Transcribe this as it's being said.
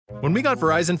When we got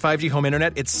Verizon 5G home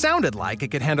internet, it sounded like it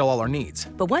could handle all our needs.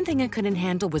 But one thing it couldn't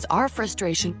handle was our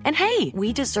frustration. And hey,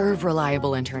 we deserve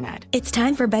reliable internet. It's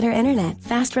time for better internet,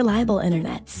 fast, reliable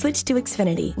internet. Switch to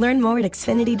Xfinity. Learn more at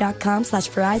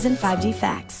xfinity.com/Verizon 5G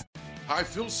Facts. Hi,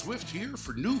 Phil Swift here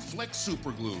for new Flex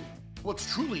Super Glue.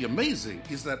 What's truly amazing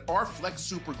is that our Flex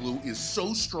Super Glue is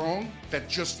so strong that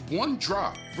just one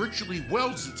drop virtually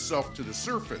welds itself to the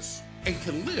surface and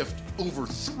can lift over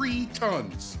 3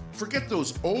 tons. Forget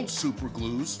those old super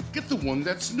glues. Get the one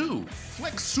that's new.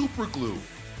 Flex Super Glue.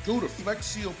 Go to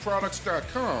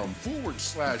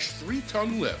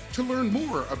flexsealproducts.com/3-ton lift to learn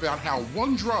more about how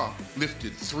one drop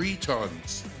lifted 3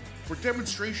 tons. For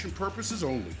demonstration purposes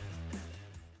only.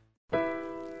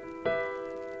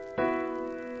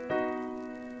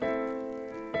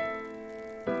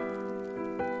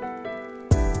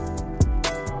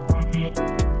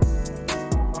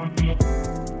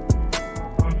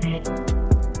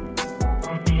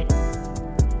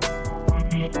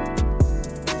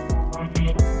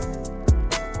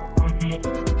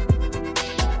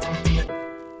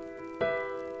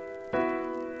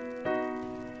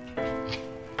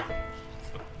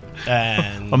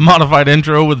 A modified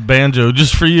intro with banjo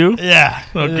just for you? Yeah.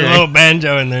 Okay. There's a little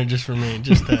banjo in there just for me.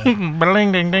 Just Ding,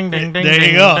 ding, ding, ding, ding, there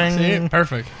you go. ding. See?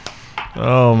 Perfect.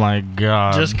 Oh, my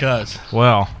God. Just cuz.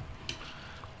 Well,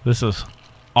 this is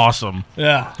awesome.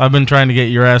 Yeah. I've been trying to get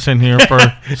your ass in here for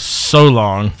so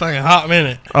long. Fucking hot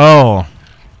minute. Oh.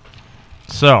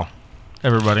 So,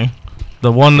 everybody,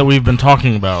 the one that we've been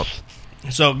talking about.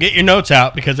 So get your notes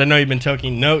out because I know you've been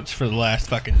taking notes for the last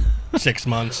fucking 6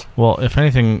 months. Well, if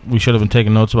anything, we should have been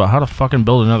taking notes about how to fucking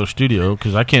build another studio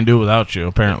because I can't do it without you,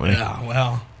 apparently. Yeah,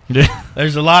 well, Yeah.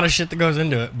 there's a lot of shit that goes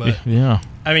into it, but Yeah.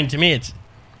 I mean, to me, it's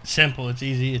simple, it's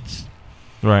easy,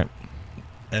 Right.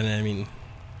 and I mean,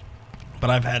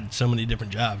 but I've had so many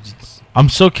different jobs. I'm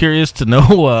so curious to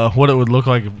know what it would look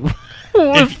like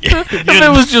if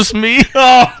it was just me.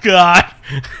 Oh God,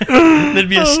 there'd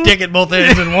be a stick at both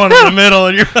ends and one in the middle,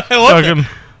 and you're like, what? Fucking,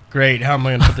 Great, how am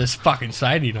I gonna put this fucking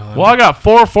siding on? well, I got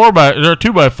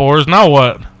 2x4s. Now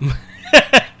what?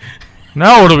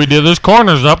 Now what do we do? There's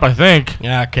corners up, I think.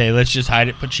 Yeah, okay, let's just hide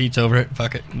it, put sheets over it,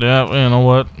 fuck it. Yeah, you know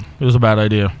what? It was a bad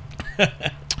idea.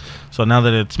 So now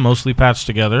that it's mostly patched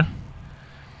together,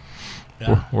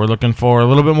 Yeah, we're looking for a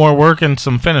little bit more work and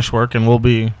some finish work, and we'll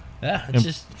be yeah, it's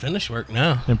just finished work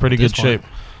now. in pretty at this good shape.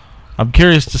 point. I'm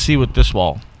curious to see what this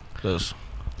wall does.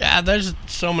 Yeah, there's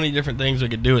so many different things we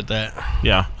could do with that.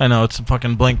 Yeah, I know. It's a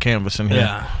fucking blank canvas in here.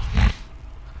 Yeah,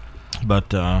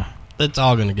 But, it's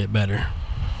all gonna get better.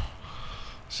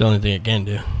 It's the only thing it can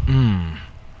do.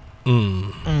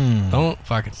 Don't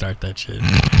fucking start that shit.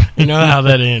 You know how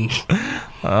that ends.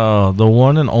 oh, the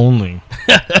one and only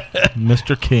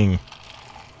Mr. King.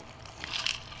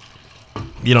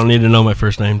 You don't need to know my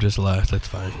first name, just the last. That's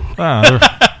fine.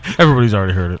 Everybody's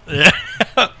already heard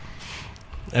it.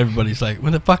 Everybody's like,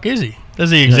 "Where the fuck is he?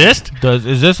 Does he exist?"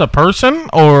 Is this a person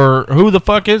or who the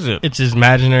fuck is it? It's his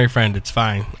imaginary friend. It's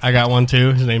fine. I got one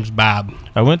too. His name's Bob.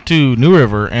 I went to New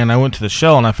River and I went to the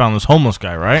Shell and I found this homeless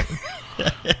guy, right?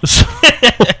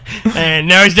 And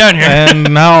now he's down here.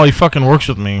 And now he fucking works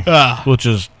with me, which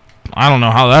is, I don't know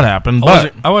how that happened,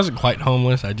 but I wasn't quite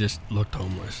homeless. I just looked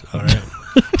homeless. All right.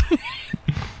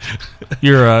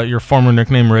 your former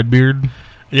nickname Redbeard,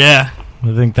 Yeah.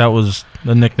 I think that was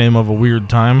the nickname of a weird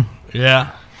time.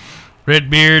 Yeah.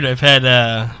 Redbeard. I've had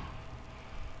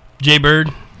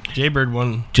Jaybird. Jaybird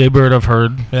one. Jaybird, I've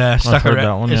heard. Yeah, I've heard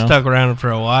that one, It yeah. stuck around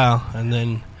for a while, and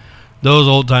then those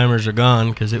old timers are gone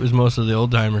because it was most of the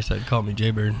old timers that called me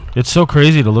Jaybird. It's so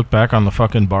crazy to look back on the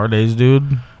fucking bar days,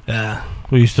 dude. Yeah.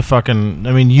 We used to fucking,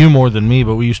 I mean, you more than me,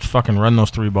 but we used to fucking run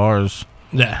those 3 bars.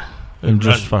 Yeah. And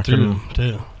just Run fucking,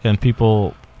 through, too. and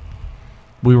people,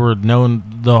 we were known,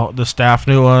 the staff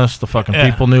knew us, the fucking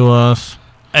Yeah. people knew us.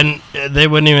 And they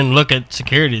wouldn't even look at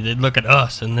security. They'd look at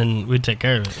us, and then we'd take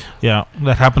care of it. Yeah,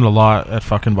 that happened a lot at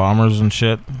fucking Bombers and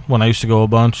shit when I used to go a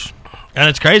bunch. And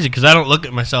it's crazy because I don't look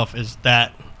at myself as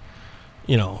that,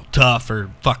 tough or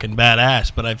fucking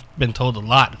badass. But I've been told a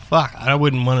lot. Fuck, I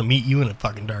wouldn't want to meet you in a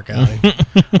fucking dark alley.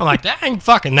 I'm like, that ain't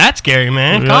fucking that scary,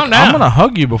 man. Calm down. I'm going to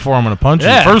hug you before I'm going to punch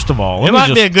you, first of all. It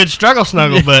might be a good struggle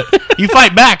snuggle, but you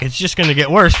fight back, it's just going to get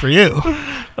worse for you.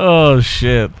 Oh,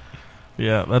 shit.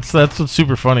 Yeah, that's what's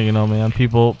super funny, man.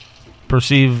 People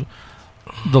perceive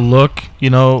the look,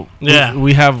 Yeah.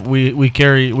 We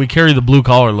carry the blue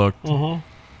collar look.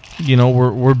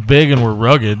 We're big and we're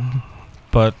rugged,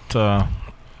 but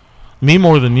me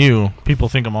more than you, people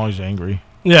think I'm always angry.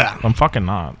 Yeah. I'm fucking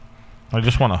not. I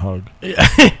just want a hug.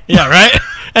 Yeah, right?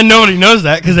 And nobody knows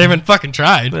that because they haven't fucking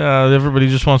tried. Everybody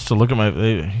just wants to look at my.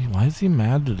 Why is he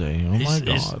mad today? Oh my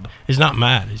god. He's not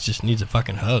mad. He just needs a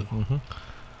fucking hug. Mm-hmm.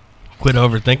 Quit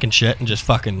overthinking shit and just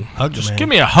fucking hug the man. Give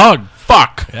me a hug.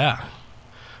 Fuck. Yeah.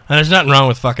 And there's nothing wrong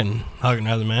with fucking hugging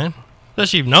another man.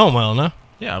 Especially if you know him well enough.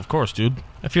 Yeah, of course, dude.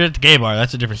 If you're at the gay bar,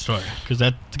 that's a different story. Because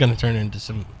that's going to turn into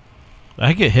some...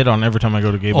 I get hit on every time I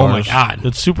go to gay bars. Oh my god.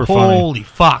 It's super funny. Holy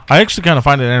fuck. I actually kind of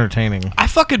find it entertaining. I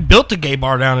fucking built a gay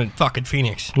bar down in fucking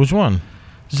Phoenix. Which one?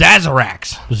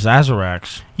 Zazarax.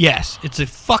 Zazarax. Yes, it's a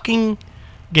fucking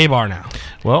gay bar now.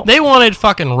 Well, they wanted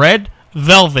fucking red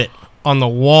velvet on the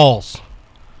walls.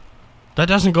 That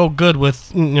doesn't go good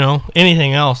with,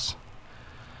 anything else.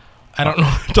 I don't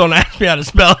know. Don't ask me how to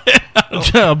spell it.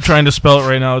 I'm trying to spell it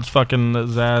right now. It's fucking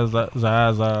It's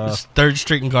 3rd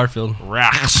Street in Garfield.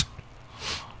 Rax.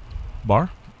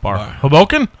 Bar?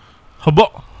 Hoboken? I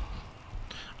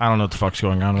don't know what the fuck's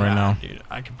going on right now. Dude,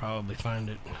 I could probably find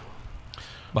it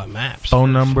by maps.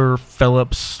 Phone number,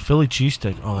 Phillips, Philly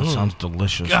cheesesteak. Oh, that sounds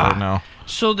delicious right now.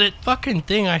 So the fucking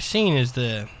thing I seen is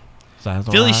the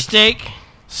Zazarax. Philly steak.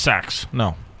 Saks.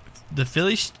 No. The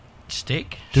Philly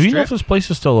steak? Do you know if this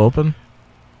place is still open?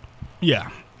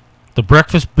 Yeah. The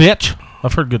Breakfast Bitch?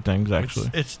 I've heard good things, actually.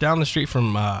 It's down the street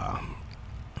from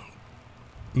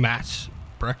Matt's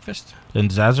Breakfast. In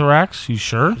Zazarax? You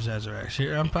sure? Zazarax.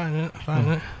 Here, I'm finding it.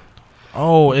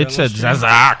 Oh, it said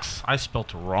Zazarax. I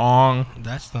spelt it wrong.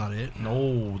 That's not it.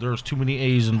 No, there's too many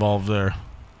A's involved there.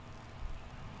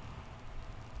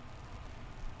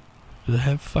 Do they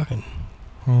have fucking...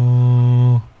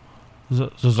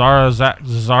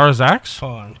 Zazarax?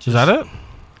 Hold on. Is that it?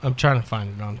 I'm trying to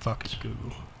find it on fucking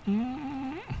Google.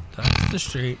 That's the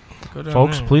street. Go down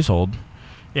Folks, there. please hold.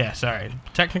 Yeah, sorry.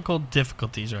 Technical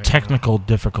difficulties right Technical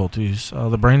difficulties.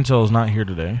 The brain cell is not here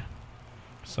today. now.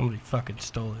 Somebody fucking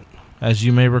stole it. As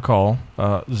you may recall,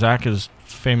 Zach is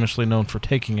famously known for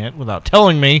taking it without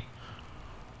telling me.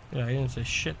 Yeah, he didn't say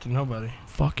shit to nobody.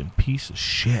 Fucking piece of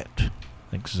shit.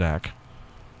 Thanks, Zach.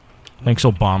 Thanks,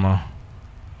 Obama.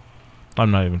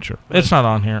 I'm not even sure. It's not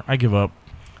on here. I give up.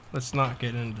 Let's not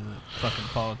get into the fucking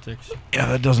politics. Yeah,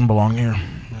 that doesn't belong here.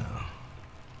 No.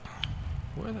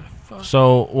 Where the fuck?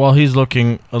 So while he's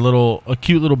looking, a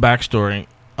cute little backstory.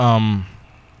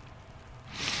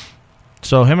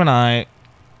 So him and I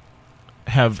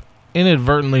have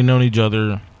inadvertently known each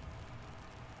other.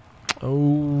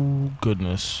 Oh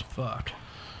goodness! Fuck.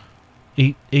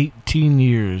 18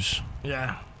 years.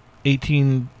 Yeah.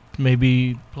 18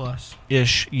 maybe Plus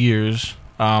ish years.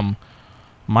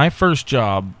 My first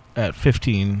job at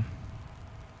 15.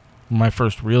 My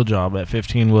first real job at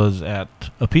 15 was at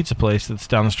a pizza place that's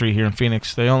down the street here in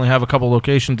Phoenix. They only have a couple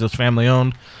locations. It's family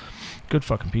owned. Good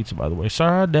fucking pizza, by the way.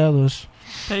 Sardellas.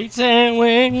 pizza and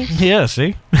wings. Yeah,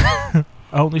 see?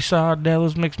 Only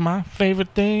Sardellas makes my favorite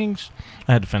things.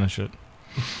 I had to finish it.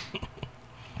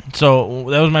 So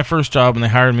that was my first job, and they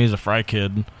hired me as a fry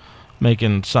kid,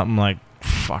 making something like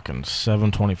fucking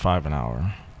 $7.25 an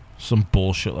hour. Some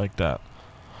bullshit like that.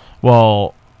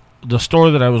 Well, the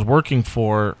store that I was working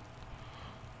for,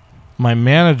 my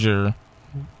manager,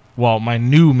 my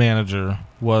new manager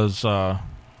was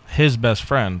his best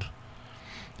friend,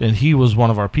 and he was one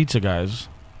of our pizza guys.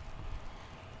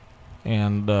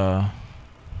 And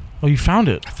you found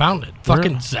it. I found it. Where?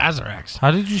 Fucking Zazarax.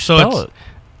 How did you spell it?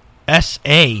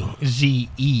 Sazer.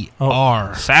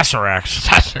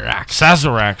 Sazerax.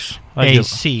 Sazerax.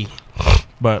 AC.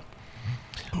 But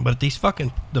these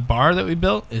fucking the bar that we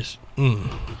built is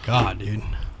God, dude.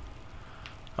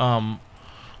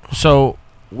 So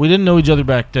we didn't know each other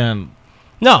back then.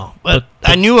 No, but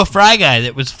I knew a fry guy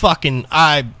that was fucking.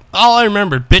 All I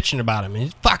remember bitching about him.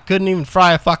 He couldn't even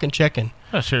fry a fucking chicken.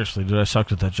 Seriously, dude, I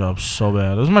sucked at that job so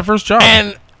bad. It was my first job.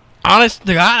 And honest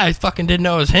to God, I fucking didn't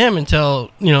know it was him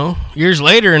until years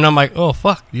later, and I'm like, oh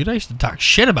fuck, dude, I used to talk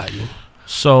shit about you.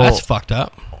 So that's fucked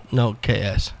up. No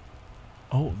KS.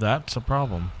 Oh, that's a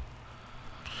problem.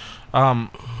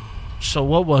 So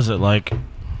what was it, like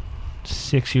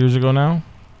 6 years ago now?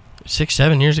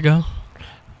 6-7 years ago.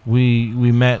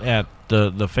 We met at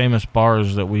the famous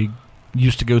bars that we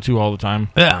used to go to all the time.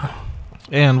 Yeah.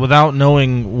 And without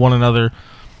knowing one another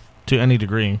to any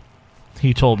degree,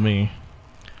 he told me,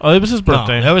 oh, it was his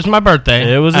birthday. No, it was my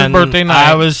birthday. It was his birthday night.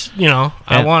 I was,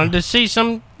 I wanted to see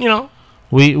some,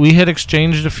 We had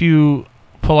exchanged a few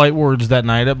polite words that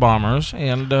night at Bombers,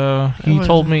 and he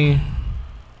told me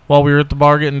while we were at the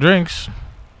bar getting drinks,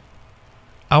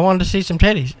 I wanted to see some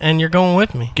titties, and you're going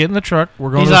with me. Get in the truck.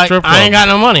 We're going He's to the like, strip club. I ain't got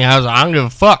no money. I was like, I don't give a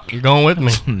fuck. You're going with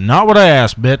me. Not what I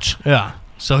asked, bitch. Yeah.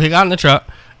 So he got in the truck,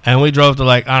 and we drove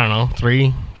to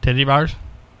 3 titty bars.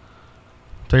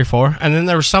 3 or 4. And then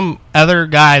there was some other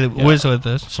guy that was with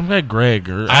us. Some guy, Greg,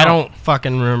 or I don't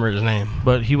fucking remember his name.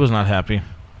 But he was not happy.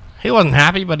 He wasn't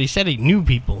happy, but he said he knew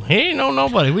people. He didn't know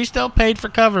nobody. We still paid for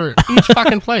cover at each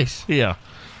fucking place. Yeah.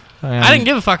 I didn't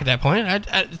give a fuck at that point.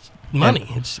 It's money.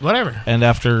 It's whatever. And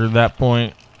after that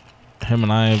point, him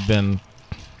and I have been...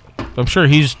 I'm sure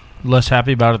he's less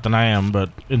happy about it than I am, but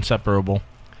inseparable.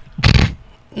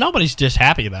 Nobody's just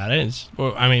happy about it.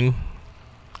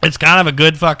 It's kind of a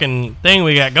good fucking thing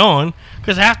we got going,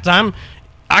 because half the time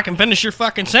I can finish your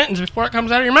fucking sentence before it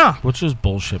comes out of your mouth. Which is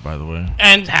bullshit, by the way.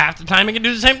 And half the time you can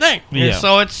do the same thing. Yeah.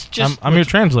 So it's just... I'm your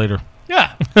translator.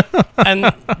 Yeah.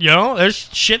 And, there's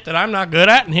shit that I'm not good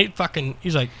at, and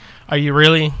he's like, are you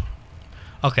really?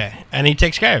 Okay. And he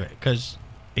takes care of it, because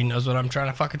he knows what I'm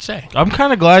trying to fucking say. I'm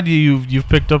kind of glad you've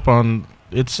picked up on...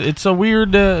 It's a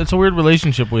weird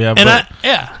relationship we have, And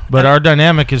but our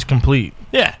dynamic is complete.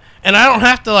 Yeah. And I don't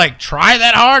have to, try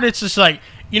that hard. It's just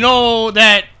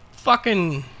that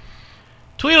fucking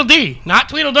Tweedledee, not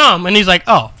Tweedledum. And he's like,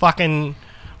 oh, fucking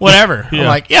whatever. Yeah. I'm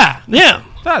like, yeah.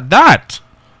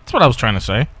 That's what I was trying to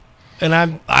say.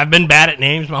 And I've been bad at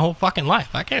names my whole fucking life.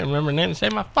 I can't remember names to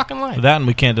save my fucking life. That, and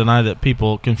we can't deny that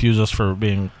people confuse us for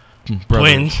being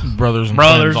Twins. brothers and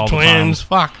Brothers, twins all twins, the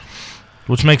time. fuck.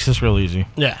 Which makes this real easy.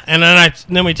 Yeah. And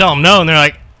then we tell them no, and they're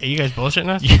like, are you guys bullshitting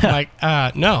us? Yeah. I'm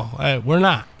like, no, we're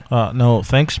not. No,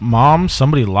 thanks, Mom.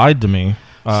 Somebody lied to me.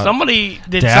 Somebody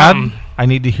did Dad, something. I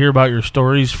need to hear about your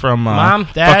stories from Mom,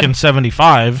 Dad. fucking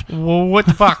 75. Well, what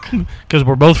the fuck? Because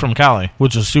we're both from Cali,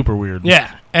 which is super weird.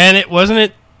 Yeah. And wasn't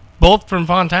it both from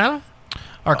Fontana?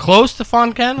 Or close to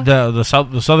Fontana? The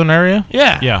southern area?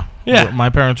 Yeah. Yeah. My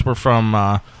parents were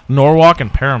from Norwalk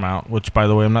and Paramount, which, by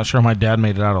the way, I'm not sure my dad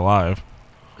made it out alive.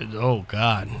 Oh,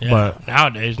 God. Yeah. But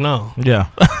nowadays, no. Yeah.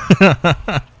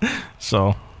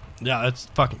 So. Yeah, that's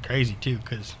fucking crazy, too,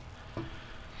 because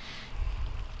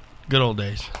good old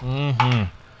days.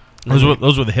 Mm-hmm.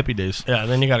 Those were the hippie days. Yeah,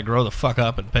 then you got to grow the fuck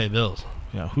up and pay bills.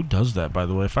 Yeah, who does that, by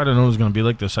the way? If I didn't know it was going to be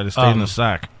like this, I'd have stayed in the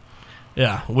sack.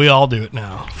 Yeah, we all do it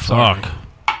now. Fuck. Sorry.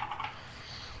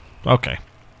 Okay.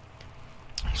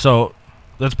 So,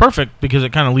 that's perfect, because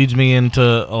it kind of leads me into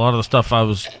a lot of the stuff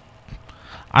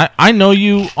I know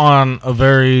you on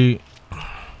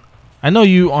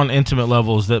intimate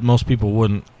levels that most people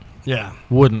wouldn't. Yeah.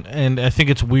 And I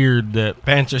think it's weird that...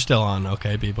 Pants are still on,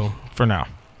 okay, people? For now.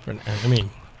 There's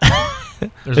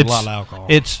a lot of alcohol.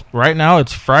 Right now,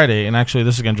 it's Friday, and actually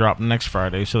this is going to drop next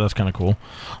Friday, so that's kind of cool.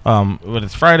 But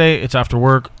it's Friday, it's after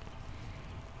work.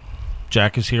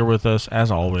 Jack is here with us,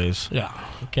 as always. Yeah,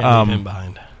 can't leave him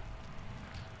behind.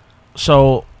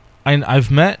 So,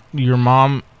 I've met your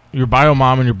mom, your bio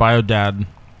mom, and your bio dad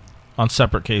on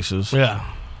separate cases. Yeah.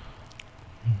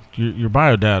 Your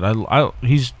bio dad,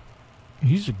 he's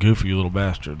a goofy little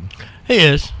bastard. He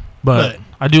is. But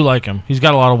I do like him. He's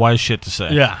got a lot of wise shit to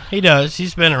say. Yeah, he does.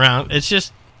 He's been around. It's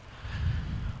just,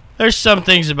 there's some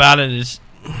things about it.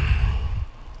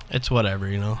 It's whatever,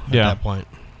 at that point.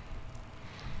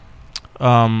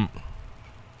 I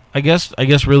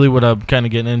guess really what I'm kind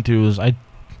of getting into is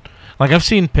I've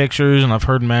seen pictures and I've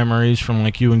heard memories from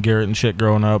you and Garrett and shit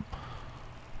growing up.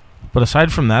 But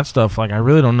aside from that stuff, I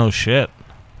really don't know shit.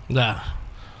 Nah.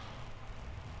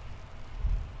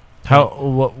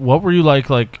 What were you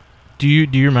like? Do you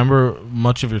remember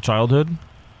much of your childhood?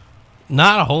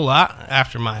 Not a whole lot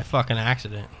after my fucking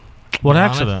accident. What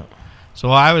accident? So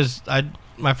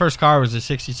my first car was a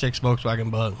 '66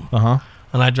 Volkswagen Bug. Uh-huh.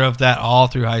 And I drove that all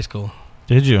through high school.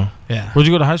 Did you? Yeah. Where'd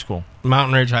you go to high school?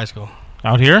 Mountain Ridge High School.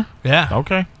 Out here? Yeah.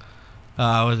 Okay.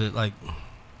 Was it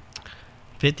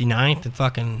 59th and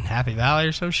fucking Happy Valley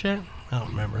or some shit? I don't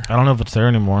remember. I don't know if it's there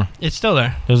anymore. It's still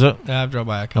there. Is it? Yeah, I've drove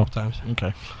by a couple times.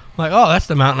 Okay. That's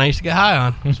the mountain I used to get high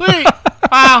on. Sweet.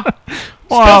 Wow.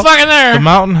 Well, still fucking there. The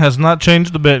mountain has not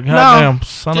changed a bit. Goddamn,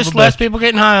 son of a bitch. Just less people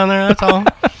getting high on there, that's all.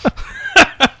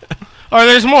 Or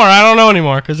there's more. I don't know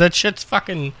anymore, because that shit's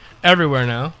fucking everywhere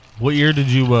now. What year did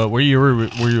you, were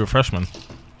you a freshman?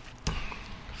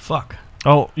 Fuck.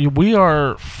 Oh, we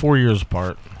are 4 years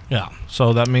apart. Yeah.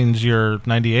 So that means you're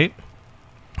 98?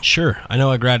 Sure. I know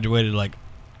I graduated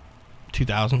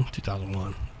 2000,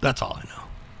 2001. That's all I know.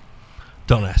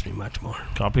 Don't ask me much more.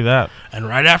 Copy that. And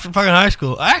right after fucking high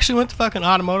school, I actually went to fucking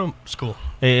automotive school.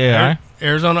 AAI?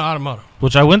 Arizona Automotive.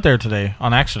 Which I went there today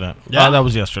on accident. Yeah. That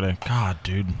was yesterday. God,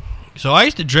 dude. So I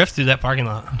used to drift through that parking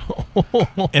lot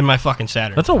in my fucking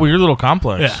Saturn. That's a weird little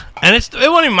complex. Yeah. And it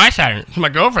wasn't even my Saturn. It's my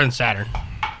girlfriend's Saturn.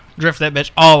 Drift that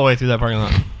bitch all the way through that parking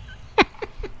lot.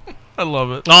 I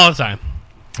love it. All the time.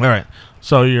 All right.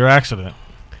 So your accident.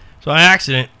 So my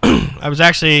accident, I was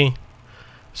actually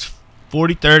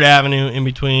 43rd Avenue in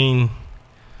between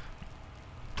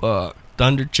 3rd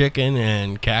Thunder Chicken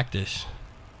and Cactus.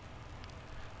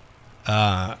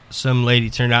 Some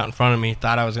lady turned out in front of me,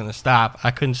 thought I was going to stop.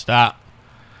 I couldn't stop.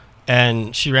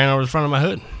 And she ran over the front of my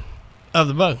hood of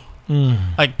the Bug.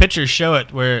 Like, pictures show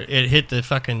it where it hit the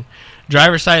fucking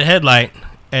driver's side headlight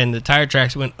and the tire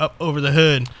tracks went up over the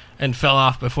hood and fell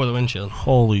off before the windshield.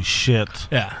 Holy shit.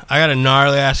 Yeah. I got a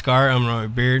gnarly-ass scar on my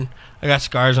beard. I got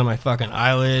scars on my fucking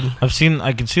eyelid.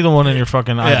 I can see the one in your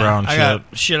fucking eyebrow and shit. I got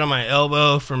shit on my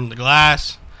elbow from the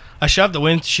glass. I shoved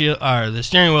the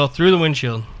steering wheel through the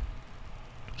windshield.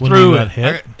 When you got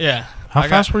hit? How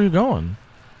fast were you going?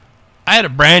 I had a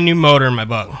brand new motor in my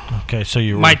Bug. Okay, so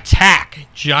you were... My tack,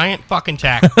 giant fucking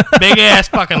tack, big ass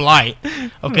fucking light.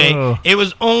 Okay, It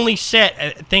was only set,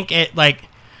 I think, at like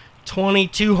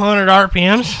 2,200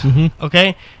 RPMs. Mm-hmm.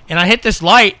 Okay, and I hit this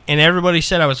light, and everybody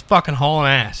said I was fucking hauling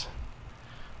ass.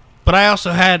 But I also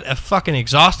had a fucking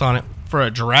exhaust on it for a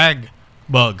drag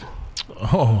Bug.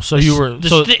 Oh, so you were...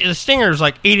 The Stinger was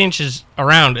like 8 inches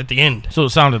around at the end. So it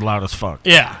sounded loud as fuck.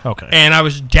 Yeah. Okay. And I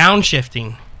was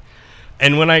downshifting.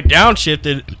 And when I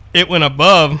downshifted, it went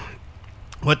above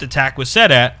what the tack was set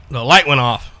at. The light went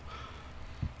off.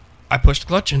 I pushed the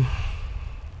clutch in.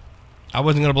 I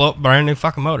wasn't going to blow up a brand new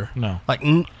fucking motor. No. Like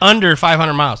under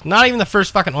 500 miles. Not even the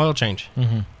first fucking oil change.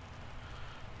 Mm-hmm.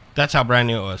 That's how brand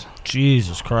new it was.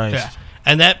 Jesus Christ. Yeah.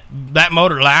 And that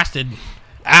motor lasted...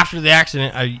 After the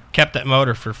accident, I kept that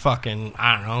motor for fucking,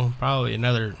 I don't know, probably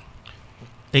another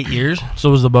 8 years.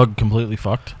 So was the Bug completely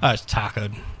fucked? I was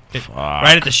tacoed.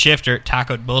 Right at the shifter, it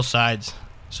tacoed both sides.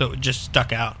 So it just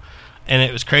stuck out. And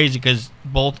it was crazy because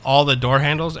all the door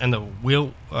handles and the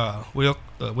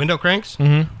window cranks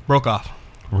broke off.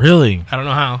 Really? I don't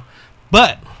know how.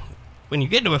 But when you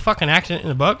get into a fucking accident in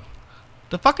the Bug,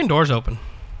 the fucking door's open.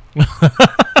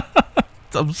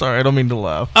 I'm sorry, I don't mean to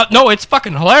laugh. No, it's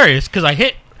fucking hilarious because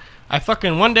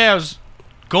one day I was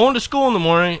going to school in the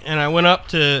morning and I went up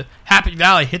to Happy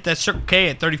Valley, hit that Circle K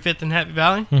at 35th and Happy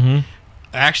Valley. Mm-hmm.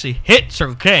 I actually hit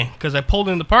Circle K because I pulled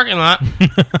in the parking lot,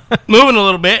 moving a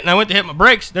little bit, and I went to hit my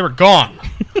brakes. They were gone.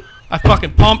 I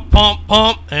fucking pump,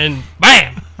 and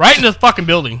bam! Right into the fucking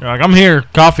building. You're like, I'm here.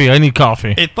 Coffee. I need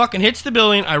coffee. It fucking hits the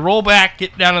building. I roll back,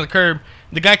 get down to the curb.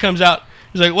 The guy comes out.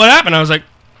 He's like, what happened? I was like,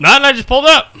 nothing. I just pulled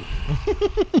up.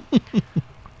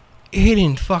 He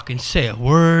didn't fucking say a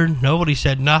word. Nobody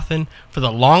said nothing. For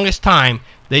the longest time,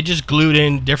 they just glued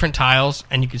in different tiles,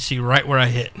 and you could see right where I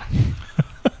hit.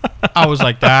 I was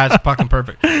like, that's fucking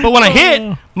perfect. But when I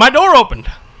hit, my door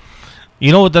opened.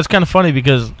 You know what? That's kind of funny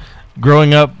because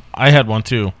growing up, I had one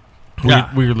too.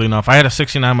 Yeah. Weirdly enough. I had a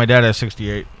 69. My dad had a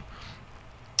 68.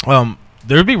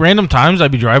 There'd be random times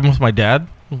I'd be driving with my dad.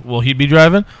 Well, he'd be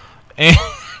driving. And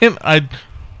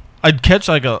I'd catch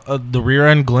like the rear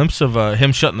end glimpse of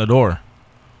him shutting the door.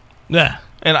 Yeah.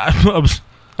 And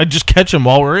I'd just catch him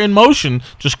while we're in motion,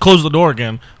 just close the door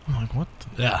again. I'm like, what?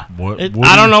 Yeah. What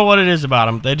I don't know what it is about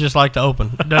them. They just like to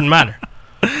open. It doesn't matter.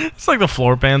 It's like the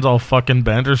floor pan's all fucking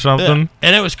bent or something. Yeah.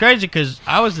 And it was crazy because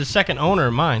I was the second owner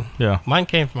of mine. Yeah. Mine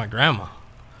came from my grandma.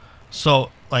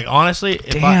 So, like, honestly.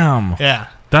 Damn. Yeah.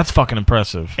 That's fucking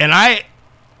impressive. And I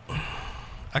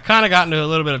kind of got into a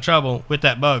little bit of trouble with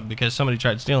that Bug because somebody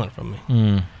tried stealing it from me.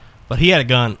 Mm. But he had a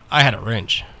gun. I had a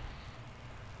wrench.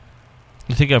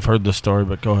 I think I've heard this story,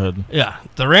 but go ahead. Yeah.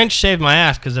 The wrench saved my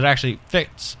ass because it actually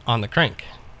fits on the crank.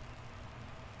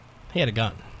 He had a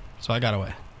gun. So I got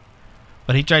away.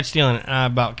 But he tried stealing it, and I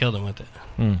about killed him with it.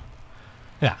 Mm.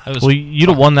 Yeah. It was well, you'd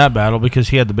have won that battle because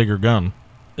he had the bigger gun.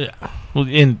 Yeah. Well,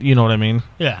 you know what I mean?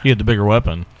 Yeah. He had the bigger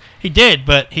weapon. He did,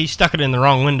 but he stuck it in the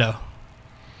wrong window.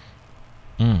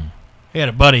 Mm. He had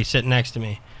a buddy sitting next to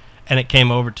me, and it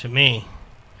came over to me.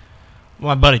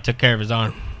 My buddy took care of his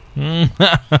arm.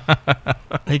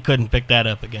 He couldn't pick that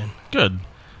up again. Good.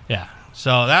 Yeah.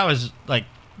 So that was like,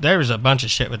 there was a bunch of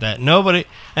shit with that.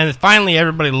 And finally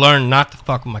everybody learned not to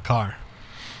fuck with my car.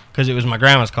 Because it was my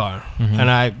grandma's car. Mm-hmm.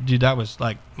 And that was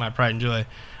like my pride and joy.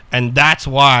 And that's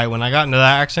why when I got into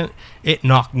that accident, it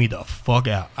knocked me the fuck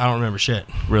out. I don't remember shit.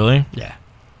 Really? Yeah.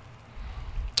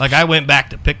 Like I went back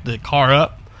to pick the car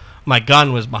up. My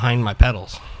gun was behind my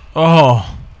pedals.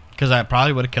 Oh. Because I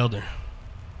probably would have killed her.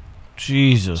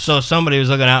 Jesus. So somebody was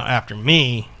looking out after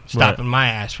me, stopping my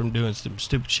ass from doing some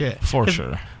stupid shit. For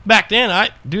sure. Back then,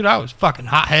 I was fucking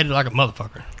hot-headed like a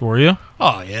motherfucker. Were you?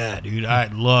 Oh, yeah, dude.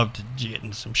 I'd love to get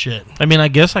in some shit. I mean, I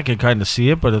guess I could kind of see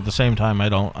it, but at the same time, I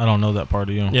don't know that part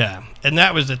of you. Yeah. And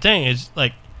that was the thing, is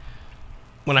like,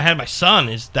 when I had my son,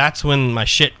 that's when my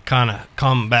shit kind of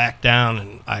come back down,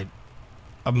 and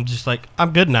I'm just like,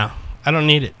 I'm good now. I don't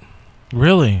need it.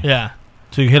 Really? Yeah.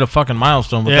 So you hit a fucking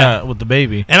milestone with that, with the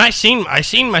baby. And I seen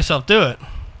myself do it.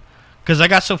 Because I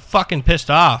got so fucking pissed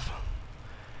off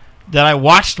that I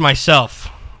watched myself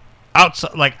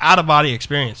outside, like out of body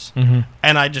experience, and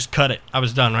I just cut it. I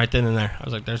was done right then and there. I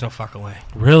was like, "There's no fucking way."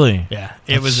 Really? Yeah,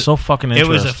 It was so fucking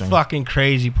interesting. It was a fucking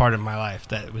crazy part of my life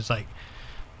that was like,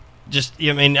 just.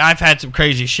 I mean, I've had some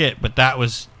crazy shit, but that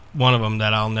was one of them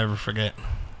that I'll never forget.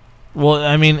 Well,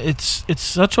 I mean, it's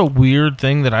such a weird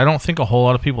thing that I don't think a whole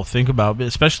lot of people think about, but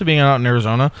especially being out in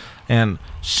Arizona and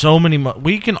so many.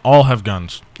 We can all have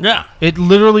guns. Yeah, It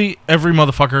literally every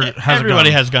motherfucker has everybody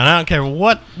a gun. has a gun. I don't care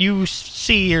what you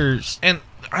see or. And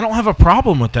I don't have a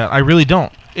problem with that. I really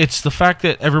don't. It's the fact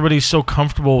that everybody's so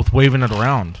comfortable with waving it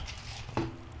around.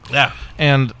 Yeah,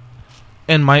 And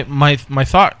my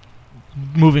thought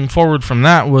moving forward from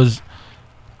that was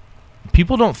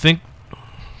people don't think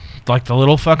like the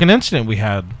little fucking incident we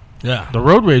had, yeah, the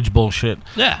road rage bullshit.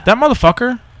 yeah. That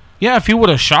motherfucker, yeah, if he would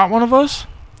have shot one of us,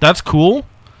 that's cool.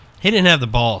 He didn't have the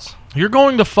balls. You're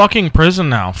going to fucking prison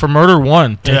now for murder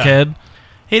one, Yeah. dickhead.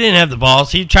 He didn't have the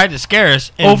balls. He tried to scare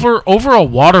us. And Over a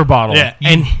water bottle. Yeah,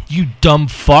 and you dumb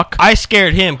fuck. I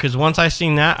scared him because once I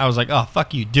seen that, I was like, "Oh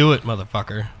fuck you, do it,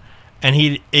 motherfucker!" And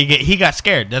he got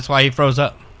scared. That's why he froze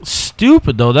up.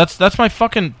 Stupid though. That's my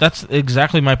fucking. That's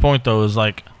exactly my point though. Is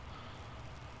like.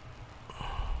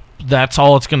 That's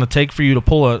all it's going to take for you to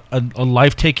pull a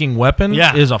life-taking weapon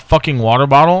Yeah. is a fucking water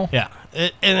bottle. Yeah,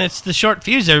 and it's the short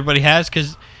fuse everybody has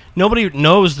because nobody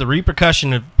knows the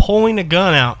repercussion of pulling a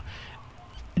gun out.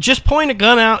 Just pointing a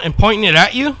gun out and pointing it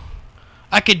at you,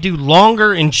 I could do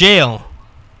longer in jail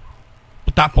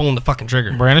without pulling the fucking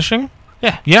trigger. Brandishing?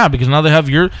 Yeah. Yeah, because now they have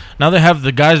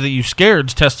the guys that you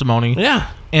scared's testimony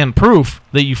Yeah. and proof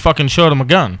that you fucking showed them a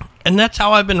gun. And that's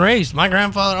how I've been raised. My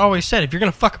grandfather always said, if you're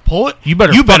going to fucking pull it, You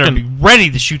better be fucking- ready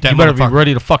to shoot that You better be motherfucker.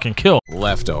 ready to fucking kill.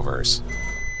 Leftovers.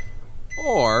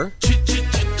 Or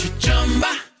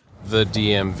the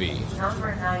DMV.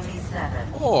 Number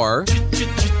 97. Or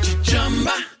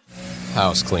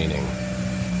house cleaning.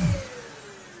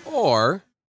 Or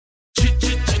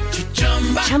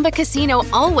Chumba Casino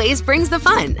always brings the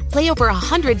fun. Play over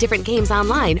 100 different games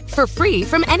online for free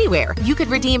from anywhere. You could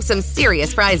redeem some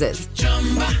serious prizes.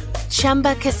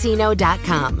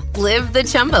 ChumbaCasino.com. Live the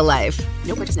Chumba life.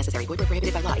 No purchase necessary. Void where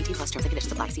prohibited by law. 18+ terms and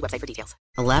conditions apply. See website for details.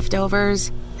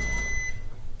 Leftovers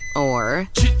or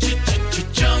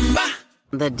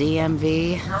the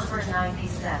DMV Number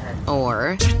 97.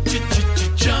 or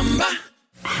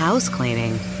house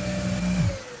cleaning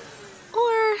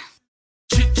or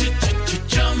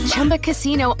Chumba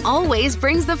Casino always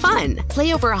brings the fun.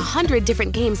 Play over 100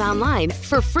 different games online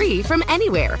for free from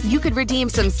anywhere. You could redeem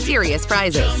some serious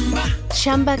prizes.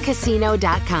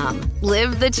 ChumbaCasino.com.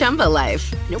 Live the Chumba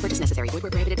life. No purchase necessary. Void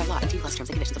where prohibited by law. 18+ terms and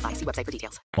conditions apply. See website for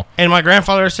details. And my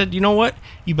grandfather said, you know what?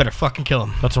 You better fucking kill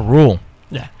him. That's a rule.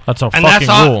 Yeah. That's a And fucking that's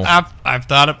all rule. I've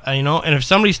thought of, and if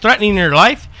somebody's threatening your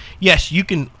life, yes, you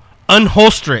can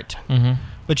unholster it,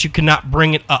 but you cannot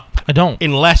bring it up I don't.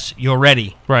 unless you're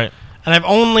ready. Right. And I've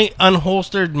only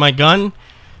unholstered my gun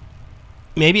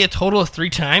maybe a total of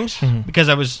 3 times because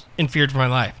I was in fear for my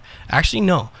life. Actually,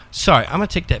 no. Sorry, I'm going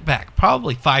to take that back.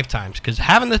 Probably 5 times because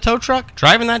having the tow truck,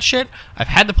 driving that shit, I've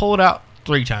had to pull it out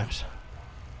 3 times.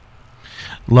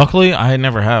 Luckily, I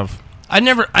never have.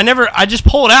 I just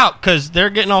pull it out because they're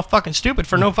getting all fucking stupid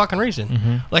for no fucking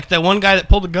reason. Like that one guy that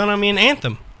pulled a gun on me in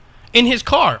Anthem in his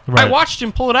car. Right. I watched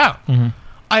him pull it out.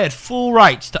 I had full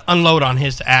rights to unload on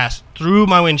his ass through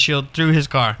my windshield, through his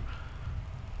car.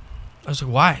 I was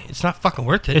like, why? It's not fucking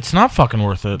worth it. It's not fucking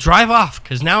worth it. Drive off,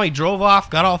 because now he drove off,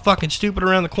 got all fucking stupid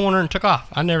around the corner, and took off.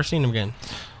 I've never seen him again.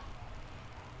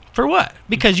 For what?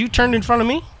 Because you turned in front of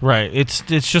me? Right. It's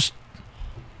just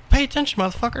Pay attention,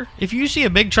 motherfucker. If you see a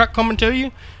big truck coming to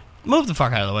you, move the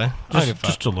fuck out of the way. I don't give a fuck.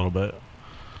 just a little bit.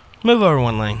 Move over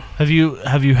one lane. Have you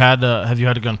had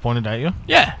a gun pointed at you?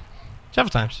 Yeah. Several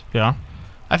times. Yeah.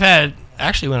 I've had,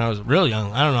 actually when I was real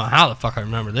young, I don't know how the fuck I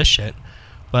remember this shit,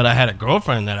 but I had a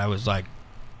girlfriend that I was like,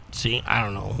 I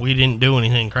don't know, we didn't do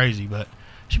anything crazy, but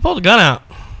she pulled a gun out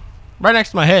right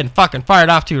next to my head and fucking fired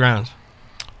off 2 rounds.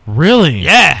 Really?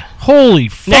 Yeah. Holy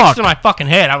fuck. Next to my fucking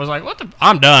head. I was like,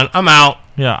 I'm done. I'm out.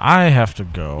 Yeah, I have to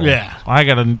go. Yeah. I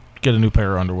gotta get a new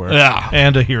pair of underwear. Yeah.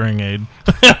 And a hearing aid.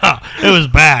 It was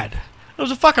bad. It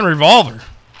was a fucking revolver.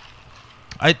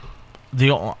 I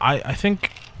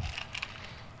think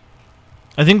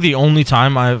the only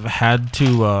time I've had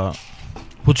to,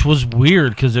 which was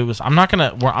weird because it was, I'm not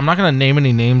gonna name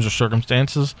any names or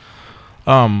circumstances.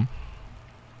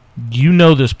 You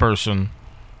know this person.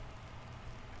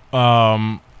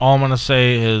 All I'm gonna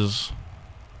say is,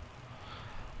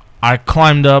 I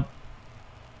climbed up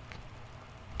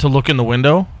to look in the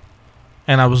window,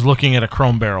 and I was looking at a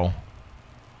chrome barrel,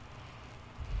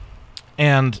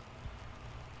 and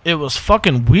it was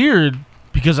fucking weird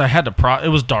because I had to it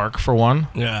was dark for one.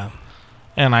 Yeah.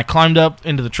 And I climbed up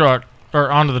into the truck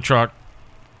or onto the truck,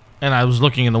 and I was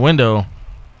looking in the window,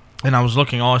 and I was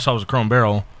looking. All I saw was a chrome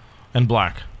barrel and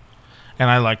black, and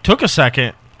I like took a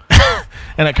second,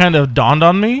 and it kind of dawned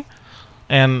on me,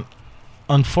 and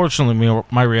unfortunately,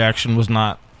 my reaction was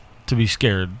not to be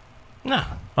scared. No.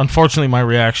 Unfortunately, my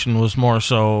reaction was more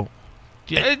so,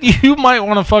 you might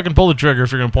want to fucking pull the trigger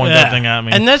if you're gonna point that thing at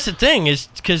me. And that's the thing is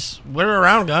because we're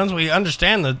around guns, we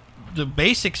understand the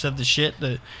basics of the shit.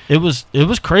 It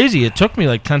was crazy. It took me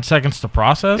like 10 seconds to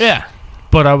process. Yeah.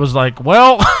 But I was like,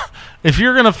 well, if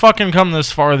you're gonna fucking come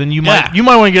this far, then you might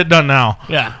want to get done now.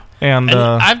 Yeah. And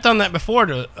I've done that before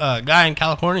to a guy in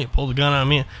California pulled a gun on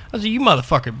me. I was like, you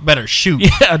motherfucker better shoot.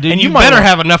 Yeah, dude. And you better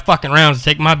have enough fucking rounds to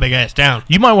take my big ass down.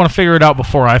 You might want to figure it out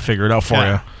before I figure it out for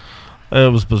you.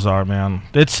 It was bizarre, man.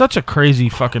 It's such a crazy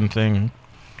fucking thing.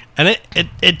 And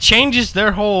it changes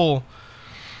their whole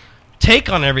take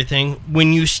on everything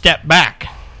when you step back.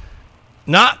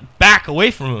 Not back away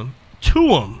from them, to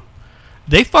them.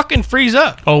 They fucking freeze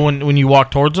up. Oh, when you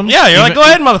walk towards them? Yeah, you're like, go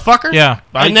ahead, motherfucker. Yeah.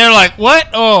 And they're like, what?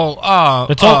 Oh,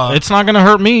 it's not going to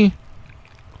hurt me.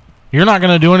 You're not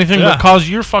going to do anything but cause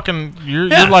your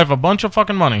life a bunch of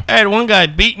fucking money. I had one guy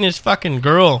beating his fucking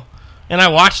girl, and I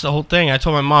watched the whole thing. I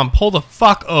told my mom, pull the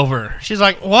fuck over. She's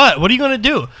like, what? What are you going to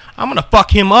do? I'm going to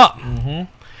fuck him up. Mm-hmm.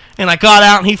 And I got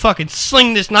out, and he fucking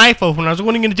slinged this knife over, and I was like,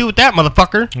 what are you going to do with that,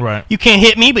 motherfucker? Right. You can't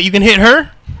hit me, but you can hit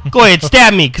her? Go ahead,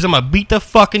 stab me, because I'm going to beat the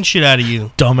fucking shit out of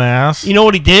you. Dumbass. You know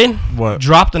what he did? What?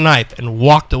 Dropped the knife and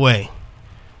walked away.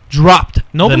 Dropped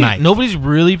the knife. Nobody's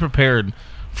really prepared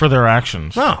for their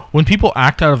actions. No. When people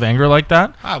act out of anger like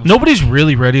that, nobody's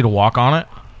really ready to walk on it.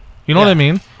 You know what I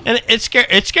mean? And it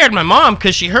scared my mom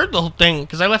because she heard the whole thing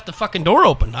because I left the fucking door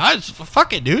open. I was,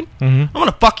 fuck it, dude. Mm-hmm. I'm going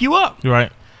to fuck you up. You're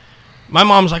right. My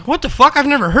mom's like, what the fuck? I've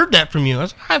never heard that from you. I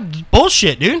was like,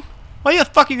 bullshit, dude. Why the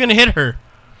fuck are you going to hit her?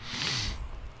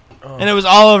 Oh. And it was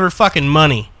all over fucking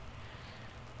money.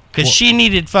 Because they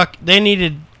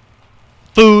needed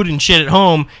food and shit at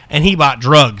home, and he bought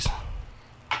drugs.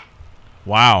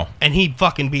 Wow. And he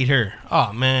fucking beat her.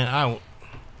 Oh, man.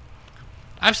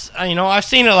 I've seen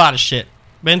a lot of shit.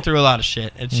 Been through a lot of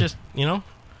shit. It's just, you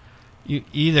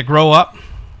either grow up,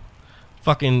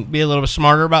 fucking be a little bit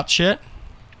smarter about shit,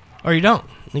 or you don't.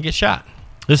 You get shot.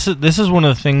 This is one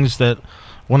of the things that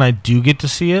when I do get to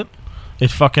see it, it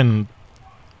fucking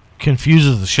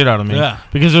confuses the shit out of me. Yeah.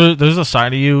 Because there's a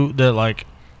side of you that, like,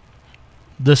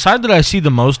 the side that I see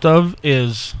the most of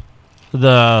is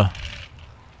the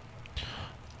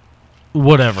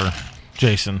whatever,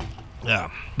 Jason. Yeah.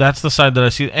 That's the side that I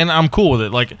see, and I'm cool with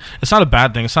it. Like, it's not a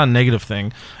bad thing. It's not a negative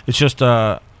thing. It's just,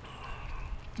 let's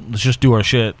just do our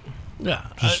shit. Yeah.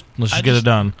 Let's just get it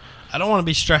done. I don't want to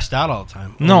be stressed out all the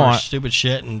time. No, stupid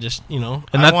shit and just, And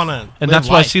I want to. And that's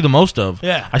what I see the most of.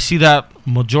 Yeah. I see that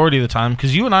majority of the time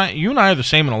because you and I are the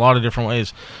same in a lot of different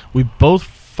ways. We both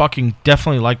fucking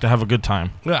definitely like to have a good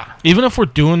time. Yeah. Even if we're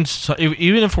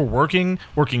even if we're working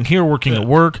here, working at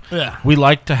work. Yeah. We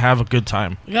like to have a good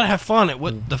time. You gotta have fun at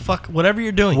whatever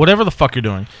you're doing. Whatever the fuck you're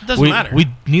doing. It doesn't matter.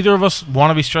 Neither of us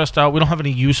want to be stressed out. We don't have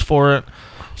any use for it.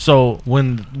 So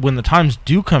when the times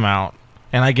do come out,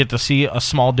 and I get to see a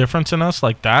small difference in us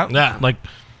like that. Yeah. Like,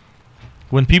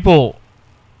 when people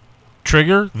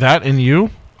trigger that in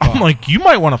you, I'm like, you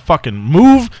might want to fucking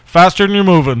move faster than you're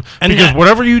moving. Because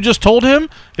whatever you just told him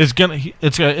is gonna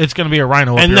be a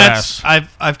rhino up your ass.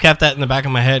 I've kept that in the back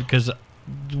of my head because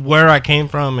where I came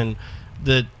from and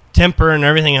the temper and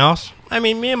everything else. I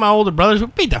mean, me and my older brothers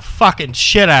would beat the fucking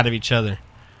shit out of each other.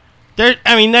 There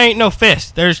ain't no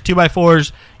fist. There's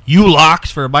 2x4s,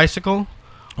 U-locks for a bicycle.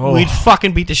 Oh. We'd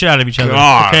fucking beat the shit out of each other.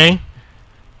 God. Okay?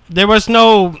 There was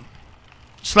no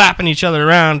slapping each other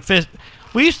around.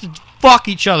 We used to fuck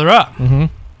each other up.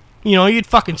 Mm-hmm. You'd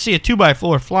fucking see a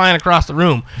 2x4 flying across the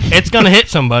room. It's going to hit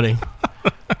somebody.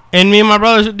 And me and my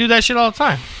brothers would do that shit all the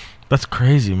time. That's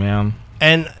crazy, man.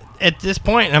 And at this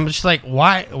point, I'm just like,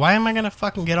 why am I going to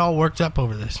fucking get all worked up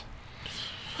over this?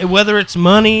 Whether it's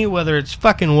money, whether it's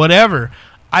fucking whatever,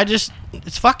 it's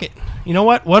fuck it. You know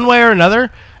what? One way or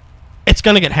another, it's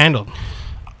going to get handled.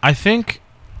 I think,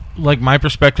 like, my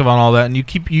perspective on all that,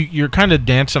 and you're kind of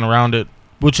dancing around it,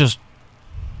 which is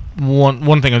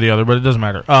one thing or the other, but it doesn't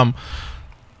matter.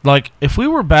 Like, if we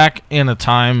were back in a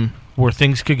time where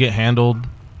things could get handled,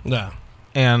 yeah,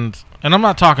 and I'm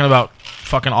not talking about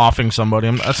fucking offing somebody.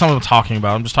 That's not what I'm talking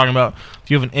about. I'm just talking about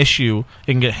if you have an issue,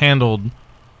 it can get handled,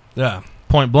 yeah,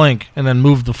 point blank, and then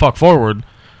move the fuck forward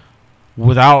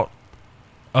without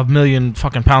a million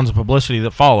fucking pounds of publicity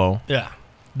that follow. Yeah.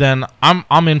 Then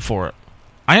I'm in for it.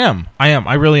 I am.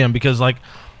 I really am, because, like,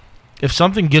 if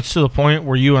something gets to the point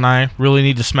where you and I really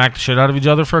need to smack the shit out of each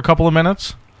other for a couple of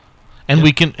minutes, and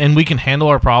we can handle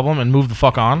our problem and move the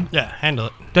fuck on, handle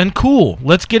it. then cool.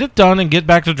 Let's get it done and get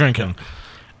back to drinking.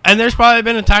 And there's probably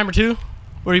been a time or two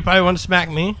where you probably want to smack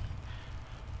me,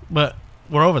 but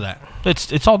we're over that.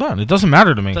 It's all done. It doesn't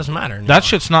matter to me. It doesn't matter anymore. That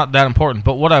shit's not that important.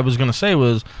 But what I was gonna say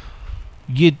was,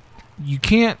 you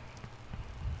can't.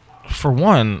 For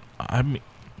one, I mean,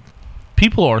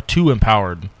 people are too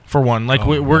empowered. For one, like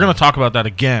we're gonna talk about that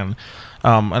again,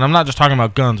 and I'm not just talking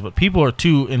about guns, but people are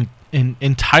too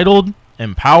entitled,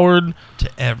 empowered to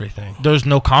everything. There's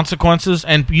no consequences,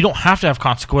 and you don't have to have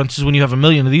consequences when you have a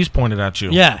million of these pointed at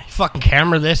you. Yeah, fucking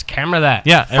camera this, camera that.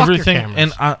 Yeah, Fuck everything. your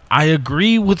cameras. And I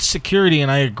agree with security,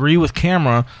 and I agree with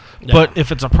camera, but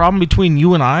if it's a problem between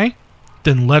you and I,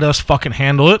 then let us fucking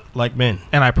handle it like men.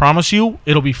 And I promise you,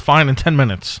 it'll be fine in 10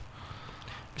 minutes.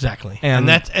 Exactly. And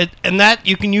that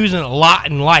you can use it a lot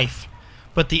in life,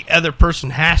 but the other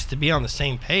person has to be on the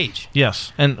same page.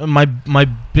 Yes. And my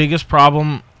biggest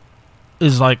problem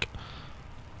is like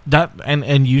that,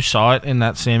 and you saw it in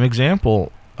that same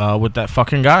example with that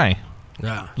fucking guy.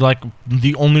 Yeah. Like,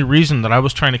 the only reason that I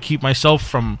was trying to keep myself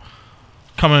from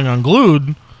coming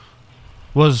unglued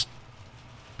was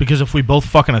because if we both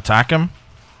fucking attack him,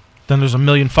 then there's a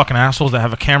million fucking assholes that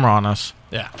have a camera on us.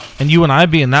 Yeah. And you and I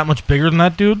being that much bigger than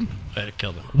that dude, I'd have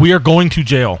killed him. we are going to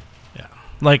jail. Yeah.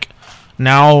 Like,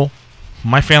 now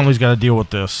my family's got to deal with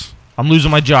this. I'm losing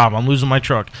my job. I'm losing my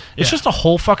truck. It's just a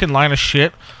whole fucking line of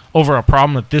shit over a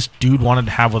problem that this dude wanted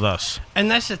to have with us. And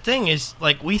that's the thing is,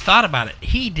 like, we thought about it.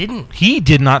 He didn't. He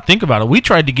did not think about it. We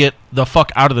tried to get the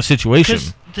fuck out of the situation.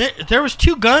 Because there was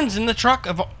 2 guns in the truck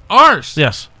of ours.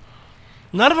 Yes.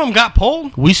 None of them got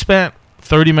pulled. We spent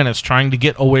 30 minutes trying to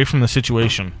get away from the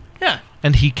situation. Yeah.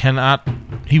 And he cannot.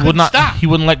 He Couldn't would not. stop. He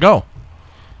wouldn't let go.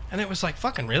 And it was like,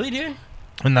 fucking really, dude?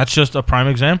 And that's just a prime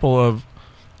example of,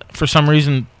 for some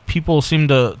reason, people seem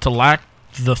to lack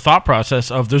the thought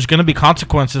process of there's going to be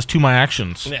consequences to my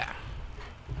actions. Yeah.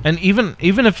 And even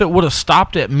if it would have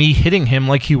stopped at me hitting him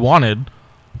like he wanted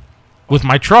with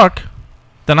my truck,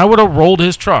 then I would have rolled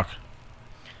his truck.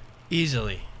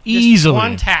 Easily. Easily. Just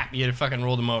one tap, you'd have fucking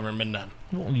rolled him over and been done.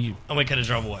 Well, and we could have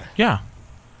drove away. Yeah.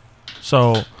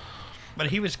 So... But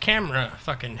he was camera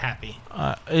fucking happy.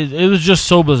 It was just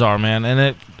so bizarre, man.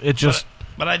 And it just...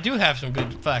 But I do have some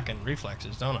good fucking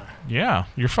reflexes, don't I? Yeah.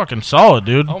 You're fucking solid,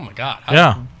 dude. Oh, my God.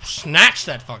 Yeah. Snatched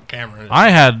that fucking camera. I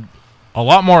had a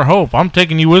lot more hope. I'm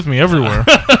taking you with me everywhere.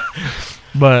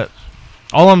 But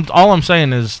all I'm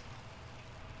saying is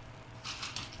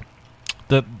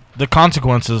that the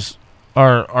consequences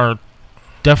are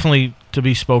definitely to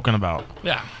be spoken about.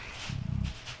 Yeah.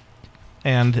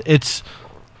 And it's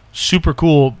super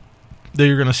cool that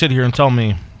you're going to sit here and tell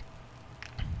me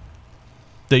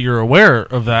that you're aware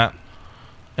of that,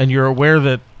 and you're aware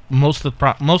that most of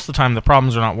the time the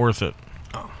problems are not worth it.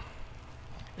 Oh,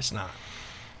 it's not.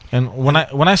 And when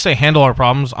I say handle our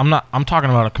problems, I'm talking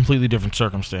about a completely different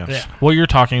circumstance. Yeah. What you're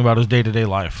talking about is day-to-day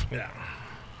life. Yeah.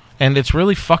 And it's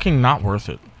really fucking not worth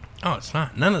it. Oh, it's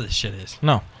not. None of this shit is.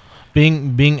 No.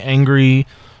 Being angry,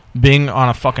 being on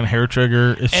a fucking hair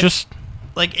trigger, it's just...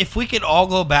 Like, if we could all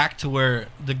go back to where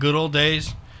the good old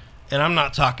days, and I'm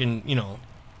not talking,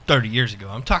 30 years ago.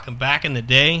 I'm talking back in the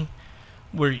day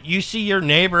where you see your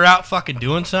neighbor out fucking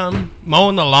doing something,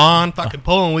 mowing the lawn, fucking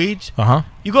pulling weeds. Uh-huh.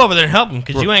 You go over there and help him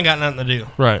because you ain't got nothing to do.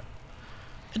 Right.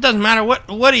 It doesn't matter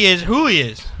what he is, who he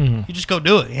is. Mm-hmm. You just go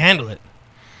do it. You handle it.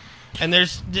 And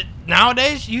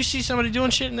nowadays, you see somebody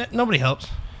doing shit and nobody helps.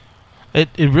 It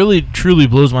really, truly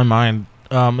blows my mind,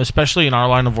 especially in our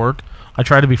line of work. I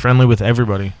try to be friendly with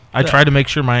everybody. I try to make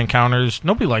sure my encounters...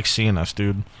 Nobody likes seeing us,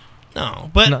 dude.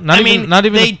 No, but not even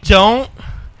they don't,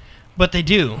 but they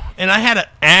do. And I had an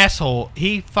asshole.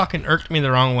 He fucking irked me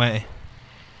the wrong way.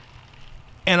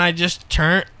 And I just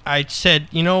I said,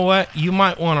 you know what? You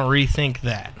might want to rethink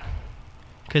that.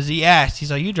 Because he asked,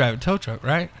 he's like, you drive a tow truck,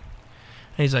 right?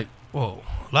 And he's like, whoa,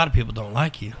 a lot of people don't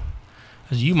like you.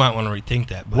 I said, you might want to rethink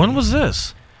that, buddy. When was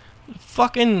this?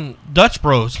 Fucking Dutch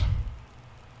Bros.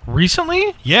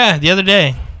 Recently? Yeah, the other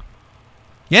day.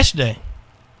 Yesterday.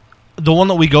 The one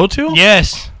that we go to?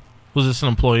 Yes. Was this an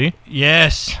employee?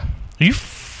 Yes. Are you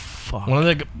fuck? One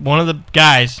of the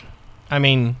guys. I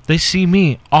mean, they see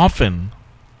me often.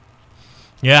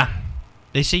 Yeah.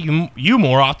 They see you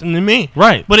more often than me.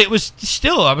 Right. But it was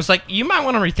still, I was like, you might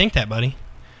want to rethink that, buddy.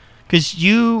 Because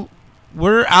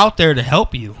we're out there to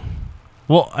help you.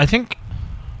 Well, I think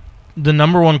the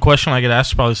number one question I get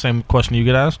asked is probably the same question you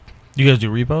get asked. Do you guys do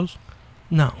repos?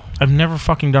 No. I've never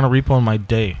fucking done a repo in my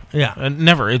day. Yeah.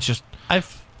 Never. It's just...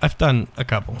 I've done a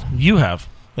couple. You have.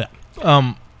 Yeah.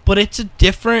 But it's a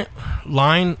different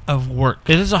line of work.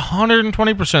 It is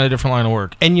 120% a different line of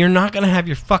work. And you're not going to have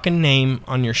your fucking name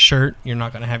on your shirt. You're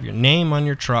not going to have your name on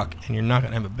your truck. And you're not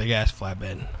going to have a big-ass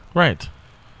flatbed. Right.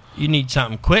 You need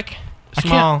something quick,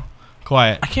 small,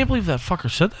 quiet. I can't believe that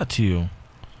fucker said that to you.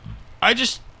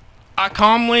 I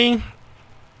calmly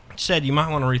said, you might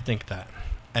want to rethink that.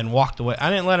 And walked away. I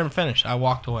didn't let him finish. I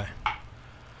walked away.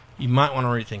 You might want to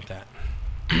rethink that.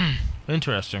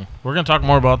 Interesting. We're going to talk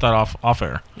more about that off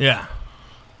air. Yeah.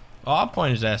 Oh, I'll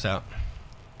point his ass out.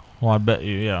 Well, I bet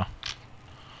you, yeah.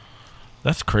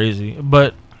 That's crazy.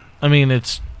 But, I mean,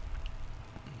 it's...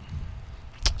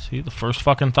 See, the first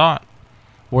fucking thought.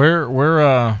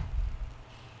 We're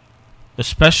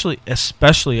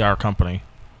especially our company.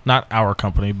 Not our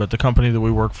company, but the company that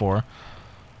we work for.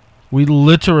 We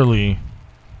literally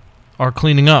are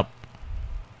cleaning up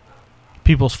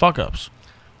people's fuck-ups.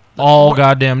 All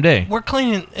goddamn day. We're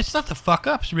cleaning... It's not the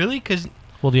fuck-ups, really, because...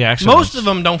 Well, the accidents. Most of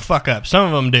them don't fuck up. Some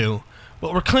of them do.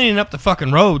 But we're cleaning up the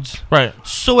fucking roads. Right.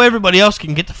 So everybody else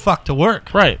can get the fuck to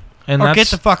work. Right. And or get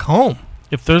the fuck home.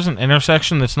 If there's an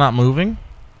intersection that's not moving,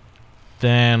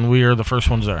 then we are the first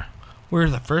ones there. We're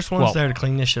the first ones there to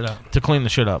clean this shit up. To clean the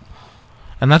shit up.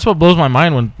 And that's what blows my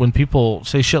mind when people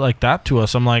say shit like that to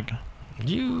us. I'm like...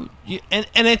 And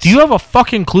it's... Do you have a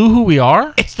fucking clue who we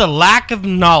are? It's the lack of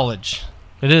knowledge.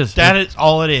 It is. That is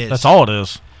all it is. That's all it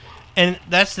is. And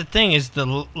that's the thing, is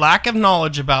the lack of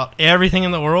knowledge about everything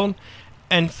in the world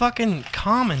and fucking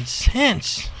common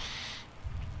sense.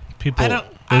 People...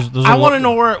 I want to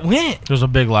know where it went. There's a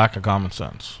big lack of common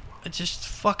sense. It's just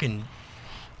fucking...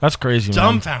 That's crazy,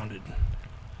 dumbfounded. Man.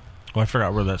 Well, I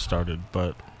forgot where that started,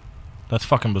 but that's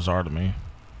fucking bizarre to me.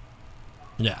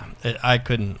 Yeah, I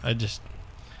couldn't.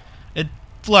 It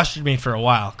flustered me for a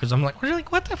while, because I'm like,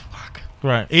 what the fuck?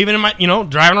 Right. Even in my,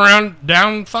 driving around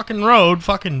down fucking road,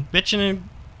 fucking bitching and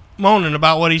moaning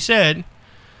about what he said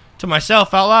to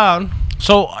myself out loud.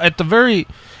 So at the very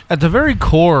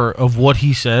core of what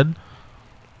he said,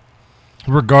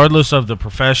 regardless of the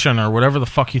profession or whatever the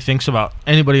fuck he thinks about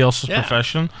anybody else's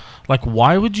profession, like,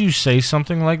 why would you say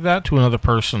something like that to another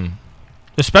person?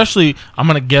 Especially, I'm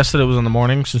going to guess that it was in the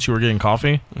morning since you were getting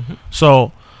coffee. Mm-hmm.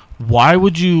 So why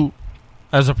would you,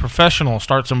 as a professional,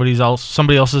 start somebody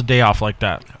else's day off like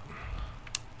that?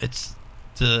 It's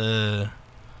I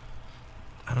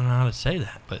don't know how to say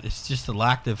that, but it's just the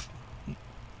lack of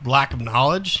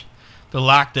knowledge, the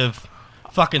lack of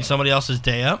fucking somebody else's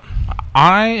day up.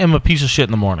 I am a piece of shit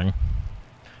in the morning.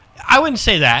 I wouldn't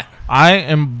say that.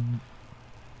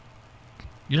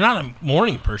 You're not a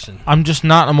morning person. I'm just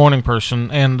not a morning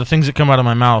person, and the things that come out of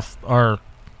my mouth are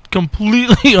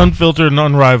completely unfiltered and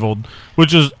unrivaled,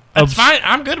 which is... That's fine.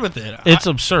 I'm good with it. It's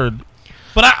absurd.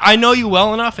 But I know you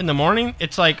well enough in the morning.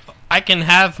 It's like I can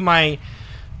have my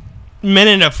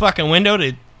minute of fucking window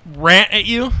to rant at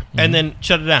you and then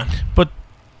shut it down.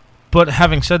 But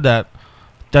having said that,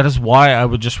 that is why I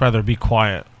would just rather be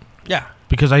quiet. Yeah.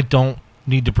 Because I don't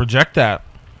need to project that.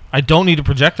 I don't need to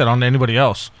project that onto anybody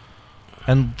else.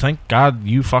 And thank God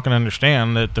you fucking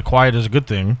understand that the quiet is a good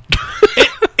thing.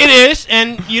 It is,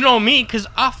 and you know me, because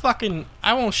I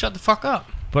won't shut the fuck up.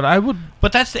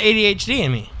 But that's the ADHD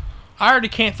in me. I already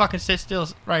can't fucking sit still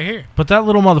right here. But that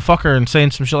little motherfucker and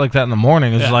saying some shit like that in the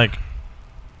morning is like...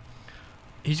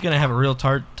 He's going to have a real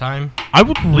time. I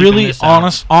would really,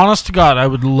 honest to God, I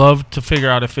would love to figure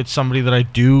out if it's somebody that I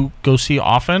do go see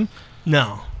often.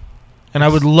 No. And I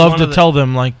would love to tell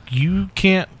them, like, you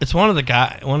can't... It's one of the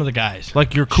guys.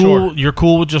 Like, you're cool. Sure. You're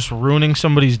cool with just ruining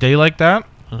somebody's day like that?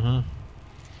 Mm-hmm.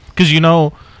 Because,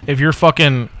 if your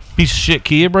fucking piece of shit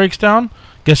Kia breaks down,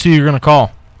 guess who you're going to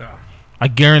call? Yeah. I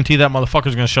guarantee that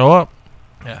motherfucker's going to show up.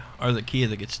 Yeah. Or the Kia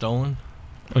that gets stolen.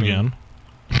 Again.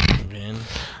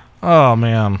 Oh,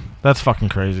 man. That's fucking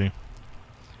crazy.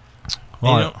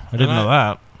 Well, I didn't know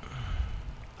that.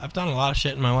 I've done a lot of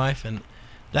shit in my life, and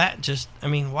that just...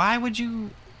 why would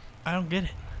you... I don't get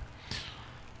it.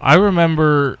 I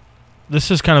remember...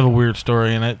 This is kind of a weird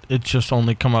story, and it just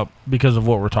only come up because of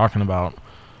what we're talking about.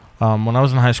 When I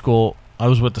was in high school, I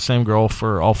was with the same girl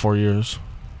for all 4 years.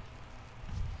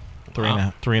 Three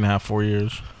and a half, 4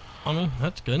 years.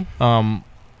 That's good. I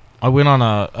went on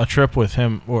a trip with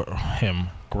him.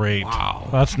 Great. Wow.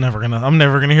 I'm never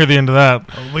gonna hear the end of that.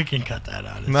 Oh, we can cut that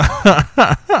out.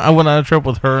 I went on a trip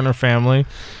with her and her family,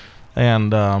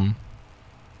 and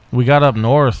we got up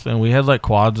north, and we had like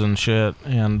quads and shit,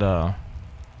 and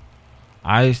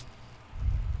I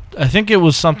think it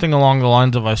was something along the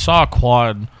lines of I saw a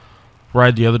quad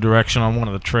ride the other direction on one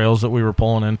of the trails that we were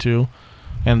pulling into,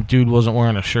 and the dude wasn't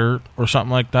wearing a shirt or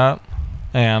something like that.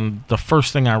 And the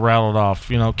first thing I rattled off,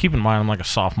 keep in mind I'm like a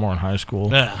sophomore in high school.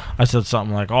 Yeah. I said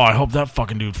something like, "Oh, I hope that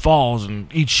fucking dude falls and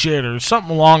eats shit," or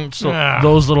something along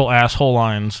those little asshole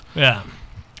lines. Yeah.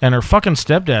 And her fucking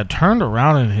stepdad turned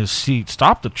around in his seat,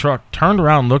 stopped the truck, turned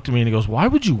around, looked at me, and he goes, "Why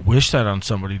would you wish that on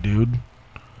somebody, dude?"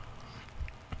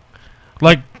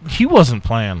 Like, he wasn't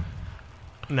playing.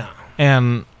 No.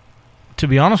 And to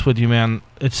be honest with you, man,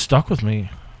 it stuck with me.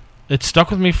 It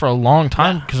stuck with me for a long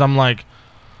time because I'm like,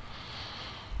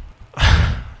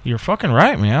 you're fucking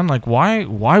right, man. Like, why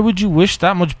would you wish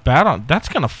that much bad on? That's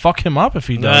gonna fuck him up if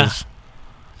he does.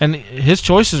 And his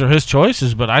choices are his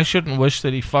choices, but I shouldn't wish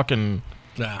that he fucking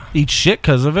eats shit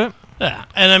because of it. Yeah,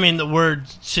 and I mean the word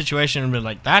situation would be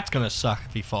like, that's gonna suck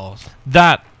if he falls.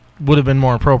 That would have been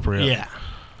more appropriate. Yeah,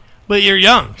 but you're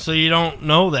young, so you don't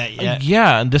know that yet.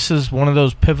 Yeah, and this is one of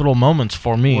those pivotal moments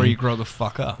for me where you grow the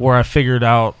fuck up, where I figured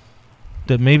out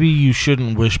that maybe you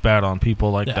shouldn't wish bad on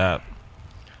people like that.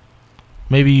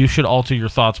 Maybe you should alter your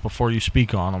thoughts before you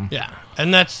speak on them. Yeah,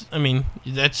 and that's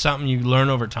something you learn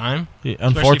over time. Yeah,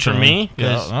 unfortunately, for me,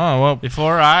 because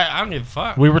before I don't give a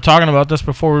fuck. We were talking about this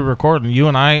before we recorded, and you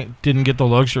and I didn't get the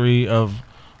luxury of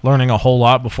learning a whole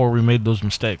lot before we made those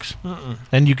mistakes.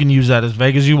 And you can use that as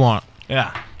vague as you want.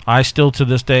 Yeah, I still to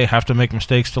this day have to make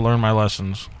mistakes to learn my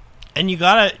lessons. And you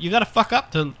gotta fuck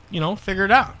up to figure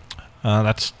it out.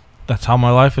 That's how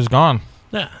my life has gone.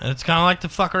 Yeah, it's kind of like to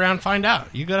fuck around and find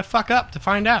out. You gotta fuck up to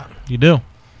find out. You do.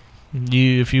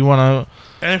 If you want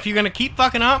to... And if you're going to keep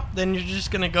fucking up, then you're just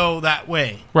going to go that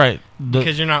way. Right.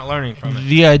 Because you're not learning from it.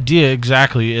 The idea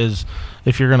exactly is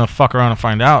if you're going to fuck around and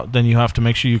find out, then you have to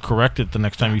make sure you correct it the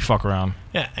next time you fuck around.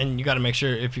 Yeah, and you got to make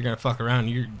sure if you're going to fuck around,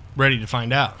 you're ready to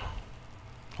find out.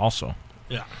 Also.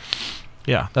 Yeah.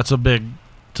 Yeah, that's a big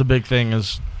thing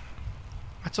is...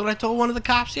 That's what I told one of the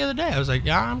cops the other day. I was like,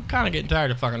 yeah, I'm kind of getting tired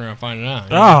of fucking around finding out.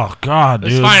 Oh, God,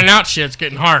 dude. This finding out shit's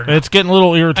getting hard. It's getting a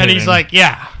little irritating. And he's like,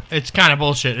 yeah, it's kind of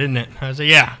bullshit, isn't it? I was like,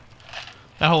 yeah.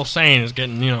 That whole saying is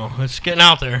getting, it's getting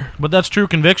out there. But that's true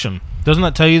conviction. Doesn't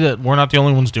that tell you that we're not the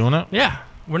only ones doing it? Yeah,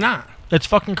 we're not. It's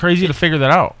fucking crazy to figure that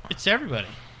out. It's everybody.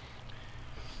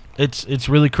 It's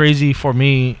really crazy for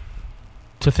me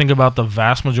to think about the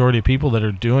vast majority of people that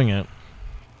are doing it.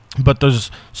 But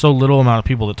there's so little amount of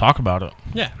people that talk about it.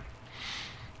 Yeah.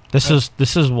 This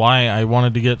is why I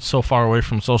wanted to get so far away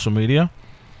from social media,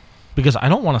 because I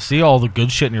don't want to see all the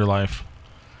good shit in your life.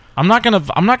 I'm not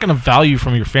gonna value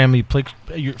from your family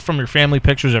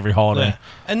pictures every holiday. Yeah.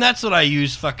 And that's what I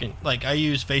use. I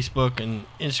use Facebook and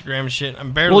Instagram and shit.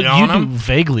 I'm barely on them. You do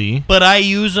vaguely, but I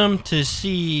use them to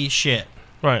see shit.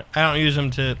 Right. I don't use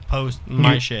them to post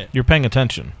my shit. You're paying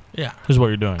attention. Yeah. Is what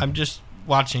you're doing. I'm just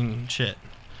watching shit.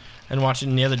 And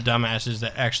watching the other dumbasses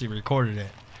that actually recorded it.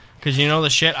 Because the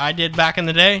shit I did back in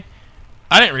the day,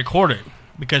 I didn't record it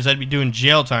because I'd be doing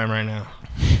jail time right now.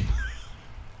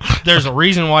 There's a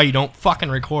reason why you don't fucking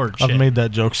record shit. I've made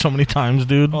that joke so many times,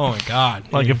 dude. Oh, my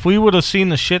God. Like, if we would have seen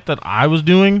the shit that I was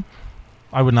doing,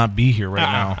 I would not be here right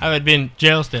now. I would have been in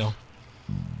jail still.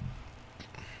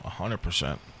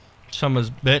 100%. Someone's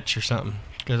bitch or something.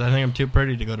 Because I think I'm too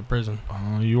pretty to go to prison.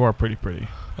 You are pretty pretty.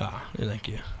 Thank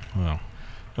you. Well.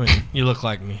 I mean, you look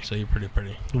like me, so you're pretty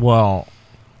pretty. Well,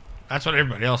 that's what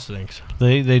everybody else thinks.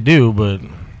 They do, but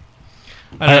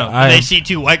I don't know. They see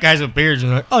two white guys with beards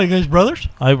and they're like, "Oh, you guys brothers?"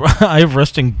 I have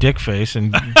resting dick face,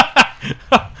 and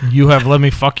you have let me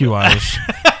fuck you eyes.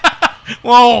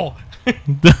 Whoa!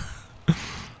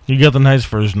 You got the nice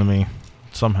version of me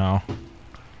somehow.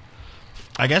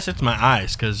 I guess it's my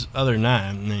eyes, because other than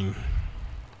that,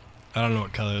 I don't know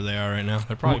what color they are right now.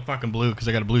 They're probably fucking blue because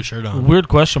I got a blue shirt on. Weird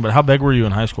question, but how big were you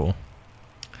in high school?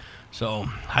 So,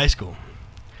 high school.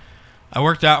 I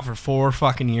worked out for 4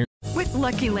 fucking years. With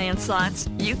Lucky Land Slots,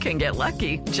 you can get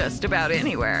lucky just about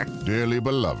anywhere. Dearly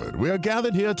beloved, we are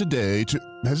gathered here today to...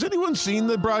 Has anyone seen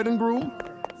the bride and groom?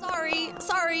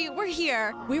 Sorry, we're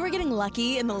here. We were getting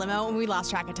lucky in the limo and we lost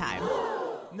track of time.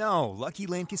 No, Lucky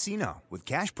Land Casino, with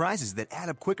cash prizes that add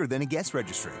up quicker than a guest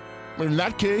registry. In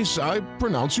that case, I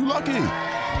pronounce you lucky.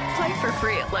 Play for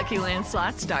free at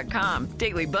LuckyLandSlots.com.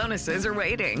 Daily bonuses are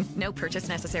waiting. No purchase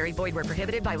necessary. Void where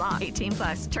prohibited by law.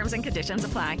 18+. Terms and conditions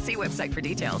apply. See website for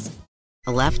details.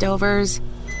 Leftovers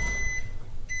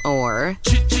or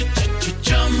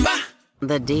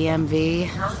the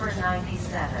DMV Number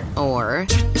 97 or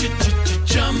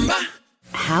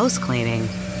house cleaning.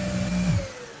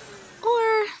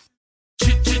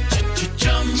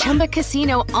 Chumba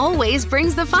Casino always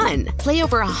brings the fun. Play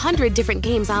over 100 different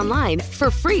games online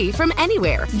for free from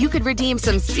anywhere. You could redeem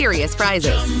some serious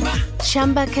prizes.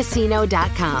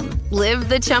 ChumbaCasino.com. Live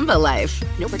the Chumba life.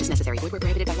 No purchase necessary. Void where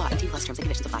prohibited by law. 18+ terms and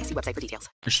conditions apply. See website for details.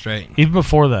 You're straight. Even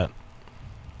before that,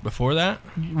 Before that?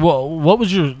 Well, what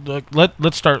was your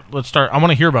let's start. I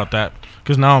want to hear about that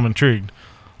because now I'm intrigued.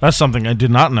 That's something I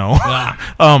did not know.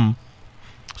 Yeah.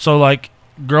 So like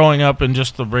growing up in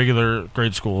just the regular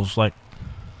grade schools, like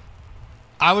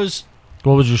I was.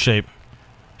 What was your shape?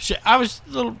 I was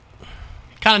a little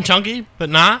kind of chunky, but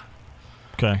not.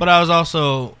 Okay. But I was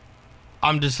also,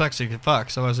 I'm dyslexic as fuck,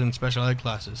 so I was in special ed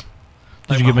classes.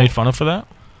 Did you get made fun of for that?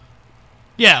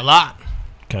 Yeah, a lot.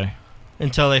 Okay.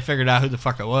 Until they figured out who the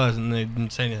fuck I was, and they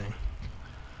didn't say anything.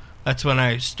 That's when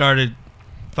I started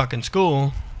fucking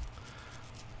school.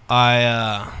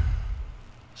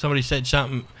 Somebody said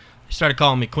something. They started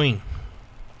calling me Queen.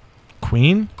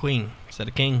 Queen? Queen instead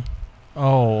of King.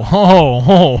 Well,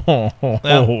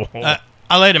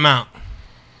 I laid him out.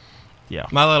 Yeah.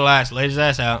 My little ass laid his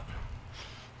ass out.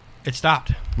 It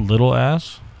stopped. Little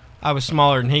ass? I was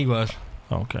smaller than he was.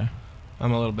 Okay.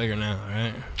 I'm a little bigger now,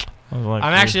 right? I'm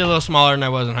actually a little smaller than I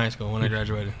was in high school when I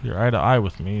graduated. You're eye to eye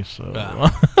with me, so.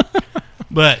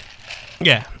 But,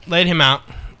 yeah, laid him out.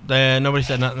 Nobody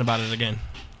said nothing about it again.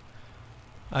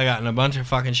 I got in a bunch of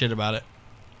fucking shit about it.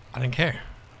 I didn't care.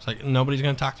 It's like, nobody's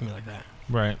going to talk to me like that.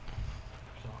 Right.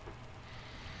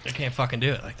 I can't fucking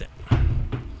do it like that.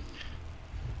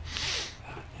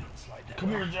 Come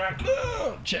here, Jack.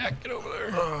 Jack, get over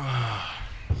there.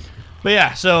 But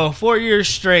yeah, so 4 years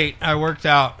straight, I worked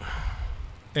out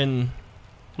in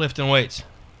lifting weights.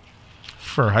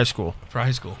 For high school? For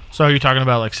high school. So are you talking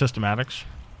about like systematics?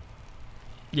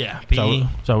 Yeah, PE.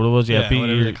 Is that what it was? Yeah, PE.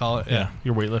 Whatever they call it. Yeah.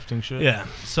 Your weightlifting shit? Yeah.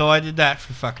 So I did that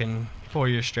for fucking 4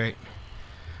 years straight.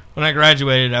 When I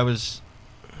graduated, I was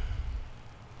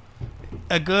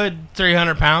a good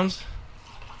 300 pounds.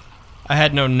 I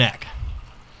had no neck.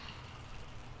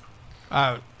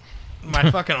 My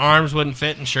fucking arms wouldn't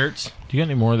fit in shirts. Do you got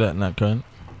any more of that in that cut?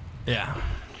 Yeah.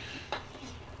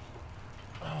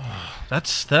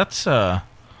 That's And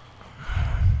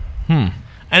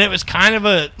it was kind of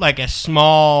a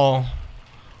small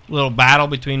little battle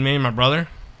between me and my brother,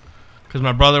 because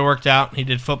my brother worked out and he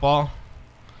did football,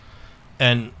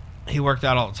 and he worked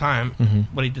out all the time,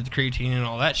 but he did the creatine and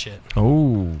all that shit.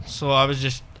 Oh. So I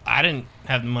didn't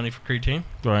have the money for creatine.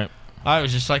 Right. I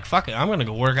was just like, fuck it, I'm gonna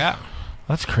go work out.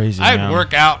 That's crazy. I'd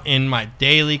work out in my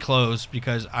daily clothes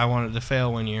because I wanted to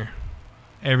fail one year.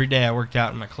 Every day I worked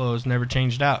out in my clothes, never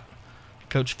changed out.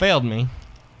 Coach failed me.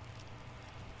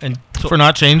 And for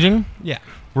not changing? Yeah.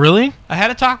 Really? I had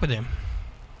a talk with him.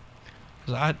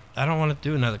 Because I don't want to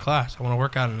do another class. I want to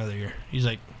work out another year. He's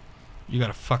like, you got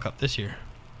to fuck up this year.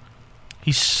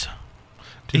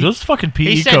 Those fucking PE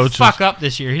he said coaches. Fuck up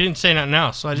this year. He didn't say nothing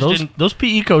else. So I just didn't. Those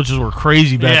PE coaches were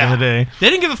crazy back in the day. They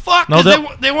didn't give a fuck because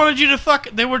they wanted you to fuck.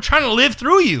 They were trying to live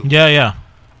through you. Yeah, yeah.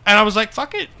 And I was like,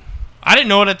 fuck it. I didn't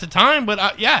know it at the time,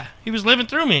 but yeah, he was living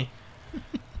through me.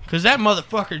 Because that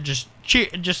motherfucker just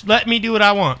let me do what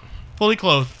I want. Fully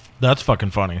clothed. That's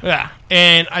fucking funny. Yeah.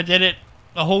 And I did it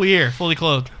a whole year, fully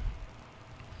clothed.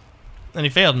 And he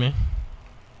failed me.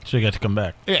 So you got to come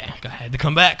back. Yeah, I had to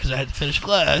come back because I had to finish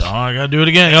class. Oh, I got to do it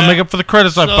again. I got to make up for the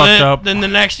credits I fucked up. Then the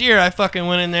next year, I fucking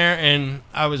went in there and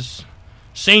I was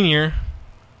senior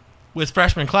with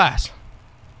freshman class.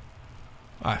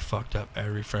 I fucked up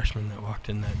every freshman that walked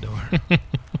in that door.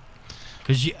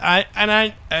 Because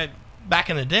I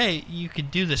back in the day, you could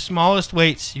do the smallest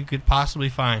weights you could possibly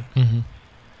find,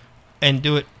 and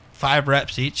do it 5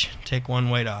 reps each. Take one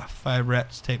weight off. 5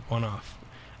 reps. Take one off,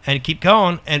 and keep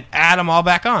going and add them all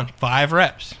back on. 5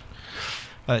 reps.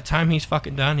 By the time he's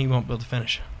fucking done, he won't be able to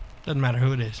finish. Doesn't matter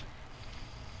who it is.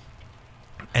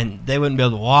 And they wouldn't be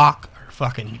able to walk or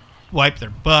fucking wipe their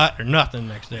butt or nothing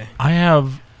the next day. I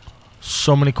have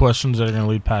so many questions that are going to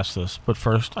lead past this, but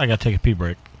first, I got to take a pee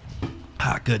break.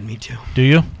 Ah, good, me too. Do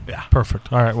you? Yeah.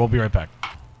 Perfect. All right, we'll be right back.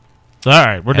 All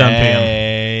right, we're done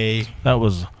peeing. That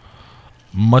was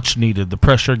much needed. The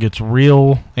pressure gets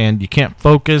real, and you can't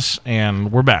focus,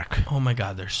 and we're back. Oh my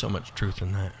God, there's so much truth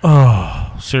in that.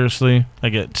 Oh, seriously?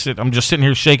 I'm just sitting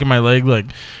here shaking my leg like,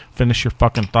 finish your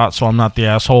fucking thought so I'm not the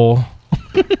asshole.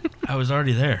 I was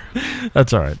already there.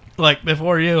 That's all right. Like,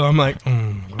 before you, I'm like,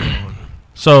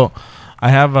 So, I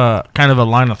have a kind of a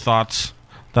line of thoughts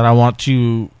that I want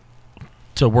you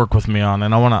to work with me on,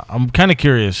 and I'm kind of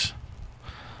curious.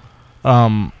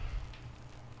 Oh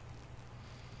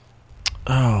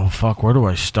fuck, where do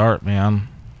I start, man?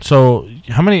 So,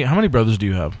 how many brothers do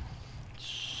you have?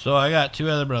 So I got 2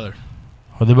 other brothers.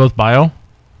 Are they both bio?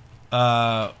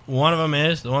 One of them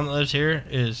is the one that lives here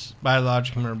is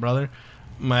biologically my brother.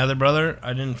 My other brother,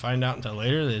 I didn't find out until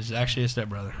later, is actually a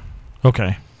stepbrother.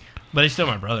 Okay. But he's still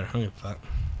my brother. I don't give a fuck.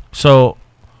 So,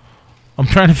 I'm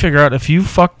trying to figure out if you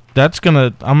fuck. I'm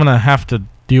gonna have to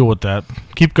Deal with that.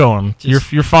 Keep going. You're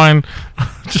fine.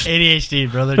 Just ADHD,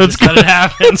 brother. That's Just let it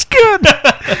happen. It's good.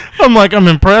 I'm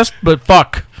impressed, but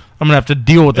fuck. I'm going to have to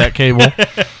deal with that cable.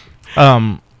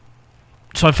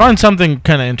 So I find something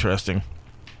kind of interesting.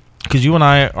 Because you and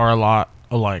I are a lot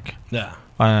alike. Yeah.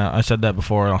 I said that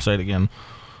before, and I'll say it again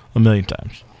a million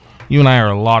times. You and I are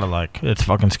a lot alike. It's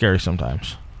fucking scary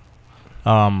sometimes.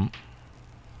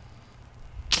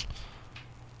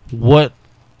 What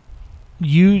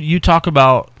you talk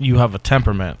about, you have a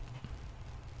temperament.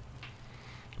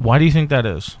 Why do you think that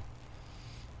is?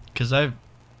 Because I've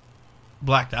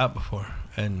blacked out before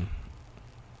and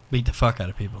beat the fuck out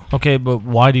of people. Okay, but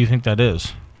why do you think that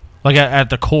is? Like, at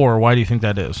the core, why do you think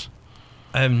that is?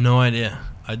 I have no idea.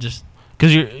 I just...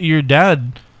 Because your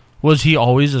dad, was he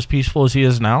always as peaceful as he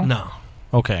is now? No.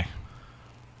 Okay.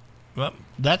 Well,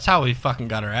 that's how we fucking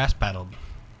got our ass paddled.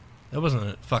 It wasn't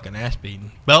a fucking ass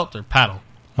beating. Belt or paddle.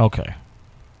 Okay.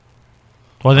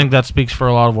 Well, I think that speaks for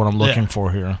a lot of what I'm looking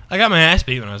for here. I got my ass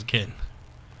beat when I was a kid.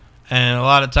 And a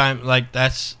lot of time, like,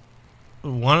 that's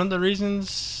one of the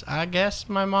reasons, I guess,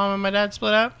 my mom and my dad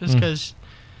split up. Is because...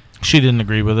 She didn't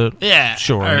agree with it? Yeah.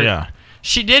 Sure, yeah.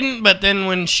 She didn't, but then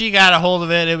when she got a hold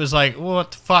of it, it was like, well, what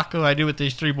the fuck do I do with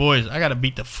these 3 boys? I got to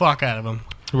beat the fuck out of them.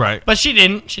 Right. But she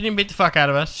didn't. She didn't beat the fuck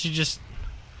out of us. She just...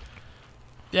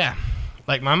 Yeah.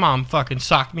 Like, my mom fucking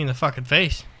socked me in the fucking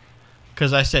face.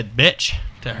 Because I said bitch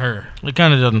to her. It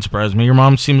kind of doesn't surprise me. Your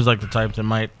mom seems like the type that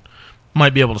might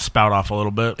be able to spout off a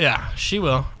little bit. Yeah, she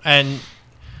will. And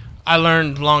I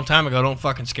learned a long time ago, don't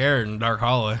fucking scare her in Dark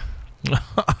Hollow.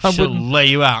 She'll lay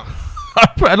you out.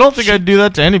 I don't think I'd do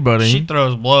that to anybody. She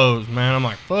throws blows, man. I'm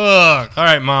like, fuck. All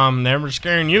right, Mom, never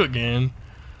scaring you again.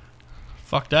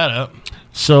 Fuck that up.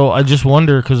 So I just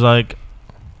wonder, because, like,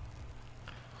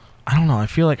 I don't know. I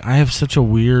feel like I have such a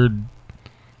weird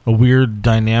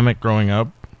dynamic growing up.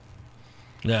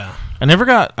 Yeah. I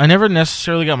never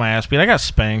necessarily got my ass beat. I got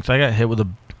spanked. I got hit with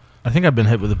I think I've been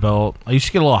hit with a belt. I used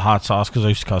to get a little hot sauce because I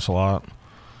used to cuss a lot.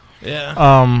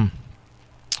 Yeah.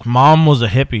 Mom was a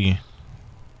hippie.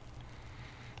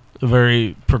 A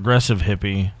very progressive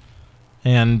hippie.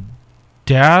 And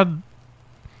Dad,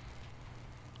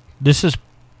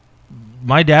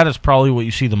 my dad is probably what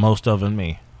you see the most of in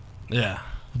me. Yeah.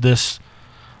 This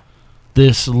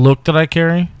look that I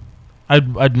carry,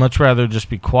 I'd much rather just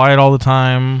be quiet all the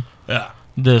time. Yeah.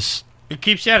 It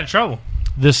keeps you out of trouble.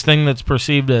 This thing that's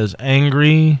perceived as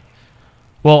angry.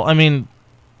 Well, I mean,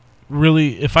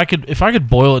 really, if I could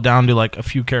boil it down to like a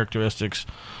few characteristics,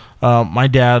 my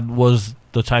dad was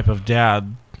the type of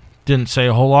dad, didn't say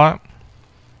a whole lot.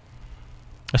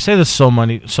 I say this so much,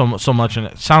 and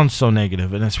it sounds so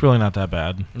negative, and it's really not that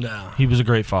bad. No. He was a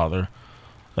great father.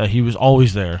 He was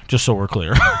always there, just so we're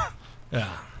clear.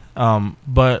 Yeah.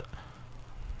 But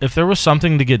if there was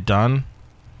something to get done,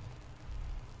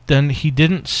 then he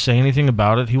didn't say anything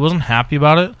about it. He wasn't happy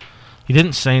about it. He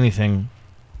didn't say anything,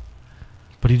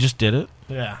 but he just did it.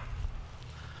 Yeah.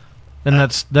 And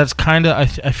that's kind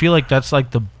of, I feel like that's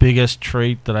like the biggest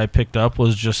trait that I picked up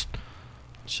was just...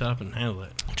 Shut up and handle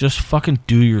it. Just fucking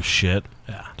do your shit.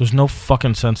 Yeah. There's no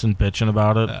fucking sense in bitching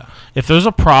about it. Yeah. If there's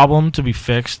a problem to be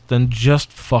fixed, then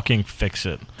just fucking fix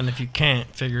it. And if you can't,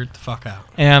 figure it the fuck out.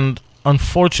 And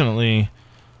unfortunately,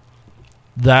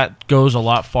 that goes a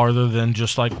lot farther than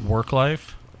just like work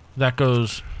life. That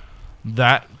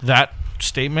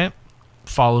statement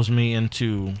follows me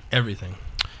into everything.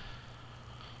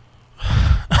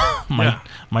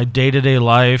 My day-to-day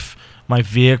life, my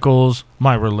vehicles,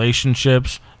 my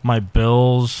relationships, my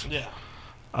bills. Yeah.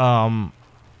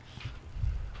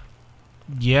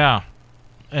 Yeah.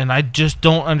 And I just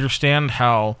don't understand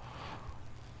how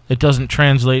it doesn't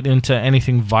translate into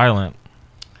anything violent.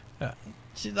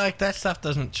 See, like, that stuff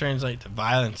doesn't translate to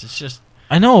violence. It's just...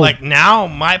 I know. Like, now,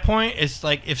 my point is,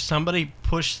 like, if somebody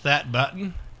pushed that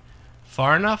button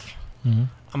far enough, I'm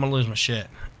going to lose my shit.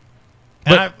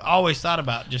 And I've always thought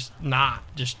about just not.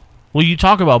 Well, you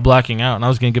talk about blacking out, and I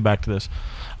was going to get back to this.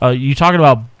 You talking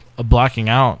about blacking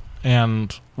out,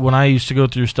 and when I used to go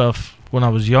through stuff when I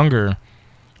was younger,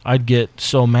 I'd get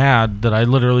so mad that I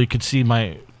literally could see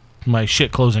my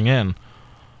shit closing in.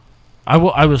 I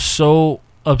was so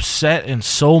upset and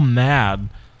so mad,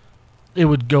 it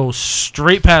would go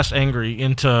straight past angry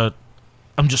into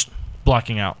I'm just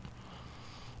blacking out.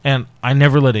 And I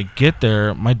never let it get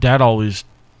there. My dad always,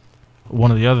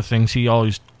 one of the other things he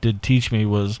always did teach me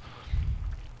was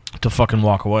to fucking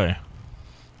walk away.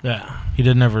 Yeah. He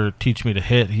didn't ever teach me to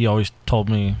hit. He always told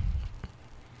me,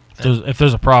 if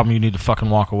there's a problem, you need to fucking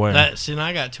walk away. See, and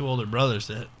I got 2 older brothers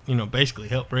that, basically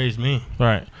helped raise me.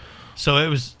 Right. So it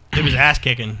was It was ass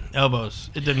kicking, elbows.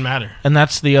 It didn't matter. And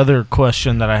that's the other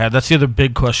question that I had. That's the other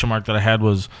big question mark that I had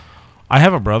was, I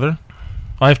have a brother.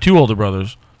 I have 2 older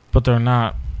brothers, but they're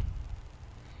not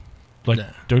like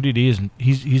Dirty D is.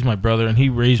 He's my brother, and he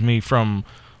raised me from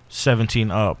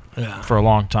 17 up for a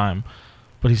long time.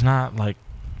 But he's not like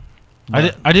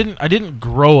I didn't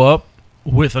grow up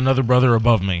with another brother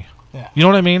above me. Yeah. You know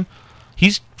what I mean?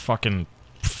 He's fucking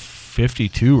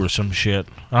 52 or some shit.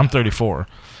 I'm 34.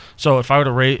 So if I would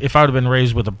have been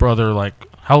raised with a brother like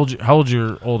how old's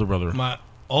your older brother? My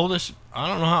oldest, I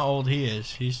don't know how old he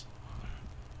is. He's,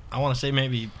 I want to say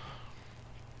maybe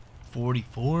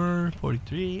 44,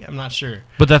 43. I'm not sure.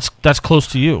 But that's close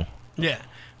to you. Yeah.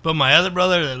 But my other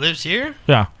brother that lives here,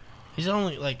 yeah, he's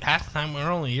only like half the time we're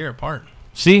only a year apart.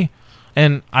 See?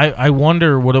 And I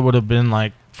wonder what it would have been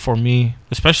like for me,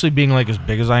 especially being like as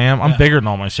big as I am. I'm bigger than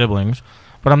all my siblings,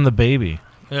 but I'm the baby.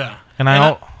 Yeah. And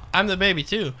I'm the baby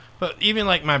too. But even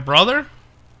like my brother,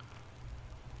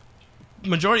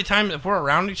 majority of the time if we're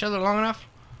around each other long enough,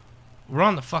 we're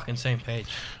on the fucking same page.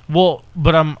 Well,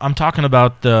 but I'm talking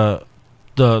about the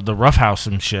roughhouse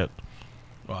and shit.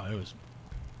 Well, it was.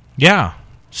 Yeah.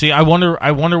 See, I wonder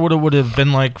what it would have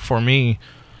been like for me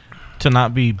to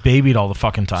not be babied all the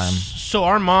fucking time. So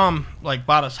our mom like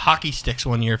bought us hockey sticks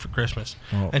one year for Christmas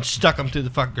and stuck them through the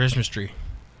fucking Christmas tree.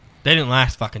 They didn't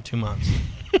last fucking 2 months.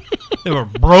 They were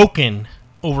broken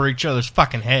over each other's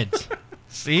fucking heads.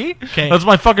 See? Okay. That's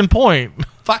my fucking point.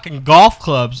 Fucking golf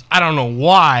clubs. I don't know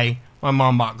why my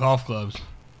mom bought golf clubs.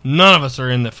 None of us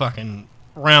are in the fucking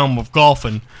realm of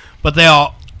golfing, but they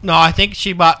all. No, I think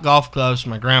she bought golf gloves for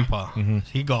my grandpa. Mm-hmm.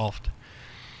 He golfed.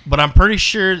 But I'm pretty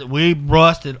sure that we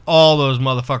busted all those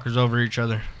motherfuckers over each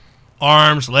other.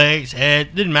 Arms, legs,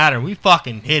 head, didn't matter. We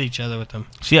fucking hit each other with them.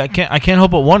 See, I can't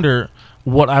help but wonder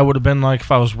what I would have been like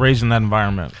if I was raised in that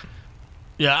environment.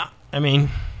 Yeah, I mean,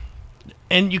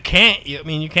 and you can't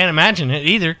imagine it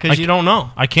either because you don't know.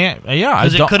 I can't. Yeah,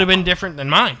 because it could have been different than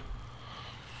mine.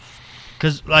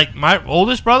 Because like my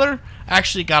oldest brother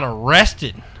actually got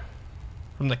arrested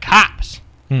from the cops.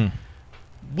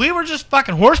 We were just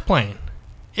fucking horse playing.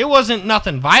 It wasn't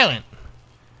nothing violent.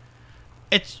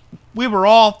 We were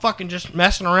all fucking just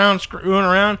messing around, screwing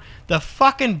around. The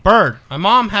fucking bird. My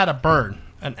mom had a bird,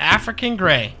 an African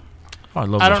gray. Oh, I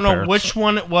love I those don't know parrots. which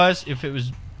one it was. If it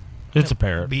was, it's a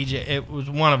parrot. BJ. It was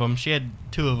one of them. She had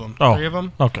 2 of them, 3 of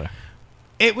them. Okay.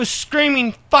 It was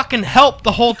screaming fucking help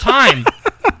the whole time.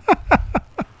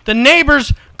 The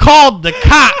neighbors called the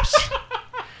cops.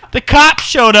 The cops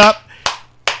showed up.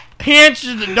 He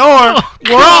answered the door.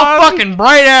 We're all fucking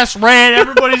bright ass red.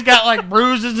 Everybody's got like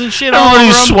bruises and shit all over them.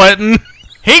 Everybody's sweating.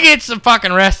 He gets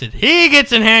fucking arrested. He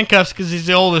gets in handcuffs because he's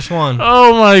the oldest one.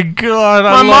 Oh my god!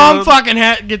 My mom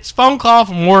fucking gets a phone call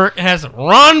from work and has to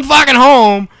run fucking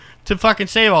home to fucking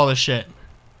save all this shit.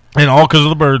 And all because of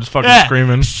the birds fucking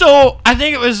screaming. So I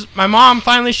think it was my mom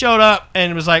finally showed up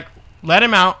and was like, "Let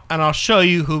him out, and I'll show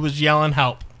you who was yelling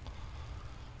help."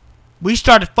 We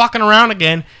started fucking around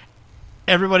again.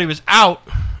 Everybody was out,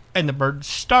 and the birds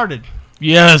started.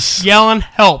 Yes. Yelling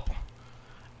help.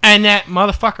 And that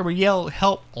motherfucker would yell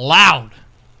help loud.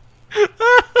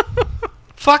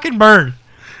 Fucking bird.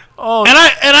 Oh. And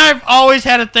I've always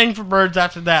had a thing for birds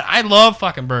after that. I love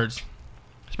fucking birds.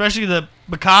 Especially the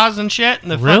macaws and shit.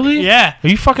 And the Really? Yeah. Are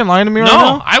you fucking lying to me right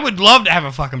now? No, I would love to have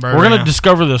a fucking bird. We're right gonna now.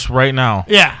 discover this right now.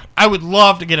 Yeah, I would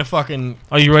love to get a fucking...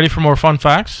 Are you ready for more fun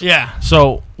facts? Yeah.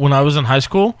 So, when I was in high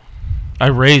school, I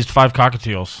raised 5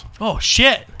 cockatiels. Oh,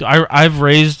 shit. I've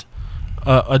raised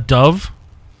a dove.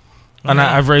 And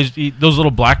Yeah. I've raised those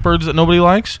little blackbirds that nobody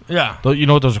likes. Yeah. You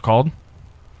know what those are called?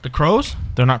 The crows?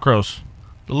 They're not crows.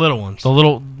 The little ones.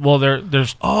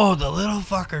 There's... Oh, the little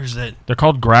fuckers that... They're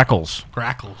called grackles.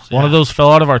 Grackles, One of those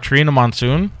fell out of our tree in a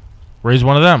monsoon. Raised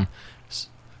one of them.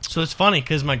 So it's funny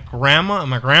because my grandma and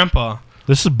my grandpa...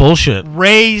 This is bullshit.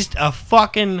 Raised a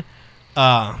fucking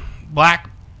black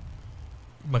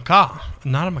macaw.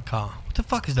 Not a macaw. What the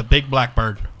fuck is the big black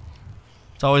bird?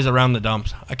 It's always around the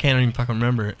dumps. I can't even fucking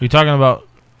remember it. You're talking about...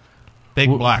 Big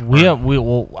black bird.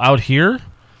 Well, out here...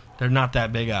 They're not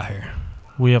that big out here.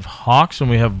 We have hawks and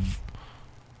we have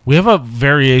a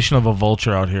variation of a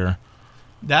vulture out here.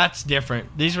 That's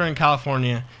different. These were in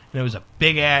California, and it was a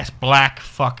big ass black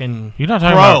fucking You're not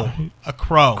talking crow. about A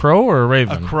crow. Crow or a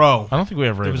raven? A crow. I don't think we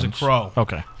have ravens. It was a crow.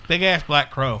 Okay. Big ass black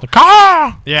crow. The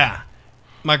caw! Yeah.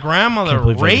 My grandmother I can't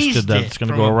believe I just raised did that. it. It's going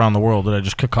to from go a- around the world that I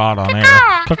just cacawed on air.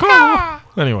 Caw!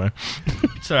 Anyway.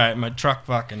 It's all right. My truck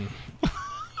fucking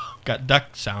got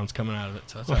duck sounds coming out of it,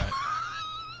 so that's all right.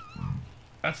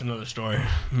 That's another story.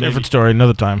 Maybe. Different story,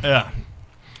 another time. Yeah.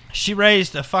 She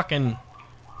raised a fucking...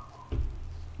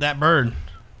 that bird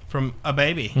from a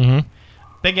baby. Mm-hmm.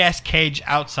 big ass cage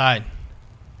outside.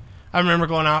 I remember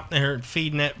going out there and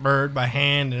feeding that bird by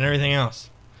hand and everything else.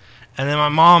 And then my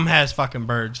mom has fucking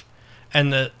birds.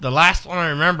 And the last one I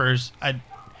remember is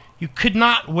you could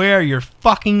not wear your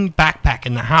fucking backpack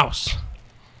in the house.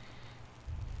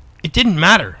 It didn't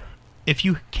matter. If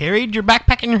you carried your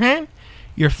backpack in your hand,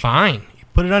 you're fine. You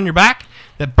put it on your back,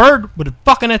 the bird would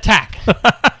fucking attack.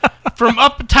 From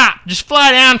up top, just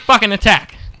fly down, fucking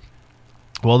attack.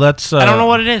 Well, that's... I don't know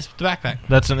what it is with the backpack.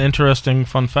 That's an interesting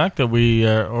fun fact that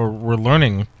we're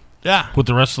learning with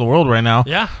the rest of the world right now.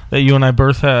 Yeah. That you and I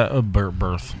both have...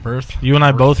 You and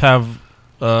I both have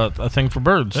a thing for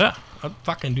birds. Yeah.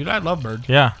 Dude, I love birds.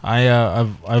 Yeah.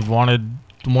 I've wanted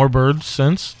more birds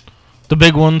since. The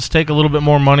big ones take a little bit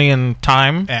more money and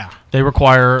time. Yeah. They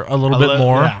require a little bit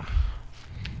more. Yeah.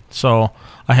 So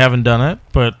I haven't done it,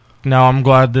 but now I'm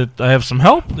glad that I have some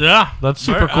help. Yeah. That's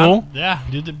super cool. Yeah,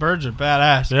 dude, the birds are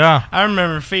badass. Yeah. I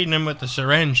remember feeding them with the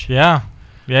syringe. Yeah.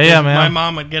 Yeah, man. My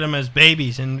mom would get them as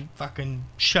babies and fucking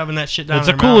shoving that shit down It's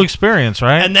their a cool mouth. experience,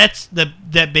 right? And that's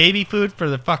that baby food for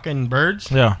the fucking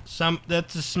birds. Yeah.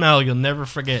 That's a smell you'll never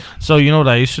forget. So you know what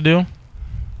I used to do?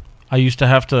 I used to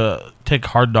have to take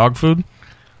hard dog food,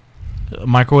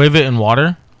 microwave it in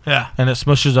water. Yeah. And it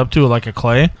smushes up to like a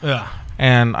clay. Yeah.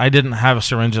 And I didn't have a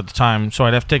syringe at the time, so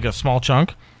I'd have to take a small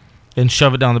chunk and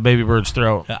shove it down the baby bird's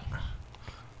throat. Yeah.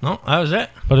 No, that was it.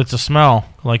 But it's a smell,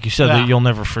 like you said, that you'll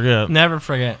never forget. Never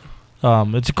forget.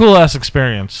 It's a cool ass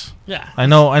experience. Yeah. I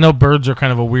know birds are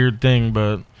kind of a weird thing,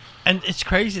 but And it's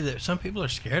crazy that some people are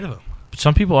scared of them.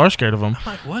 some people are scared of them. I'm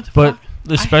like, what the But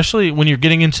fuck? especially when you're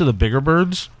getting into the bigger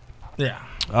birds. Yeah.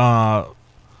 Well,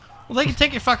 they can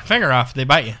take your fucking finger off if they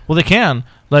bite you. Well, they can.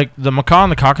 Like the macaw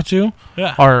and the cockatoo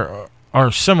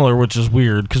are similar, which is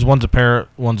weird because one's a parrot,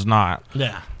 one's not.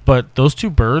 Yeah. But those two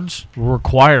birds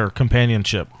require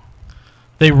companionship.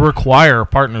 They require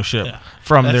partnership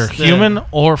from their human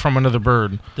or from another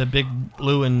bird. The big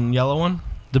blue and yellow one?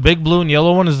 The big blue and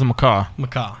yellow one is the macaw.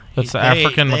 Macaw. That's the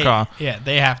African macaw. Yeah,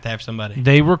 they have to have somebody.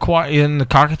 They require in the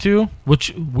cockatoo,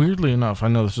 which weirdly enough, I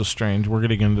know this is strange. We're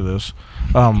getting into this.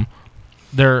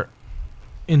 They're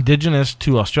indigenous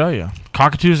to Australia.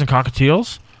 Cockatoos and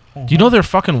cockatiels. Do you know they're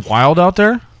fucking wild out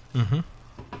there? Mm-hmm.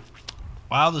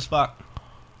 Wild as fuck.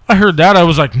 I heard that. I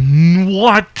was like,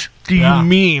 what do you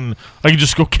mean? I can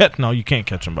just go catch... No, you can't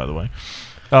catch them, by the way.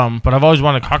 But I've always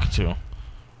wanted a cockatoo.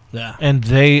 Yeah. And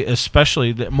they,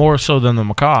 especially, more so than the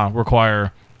macaw,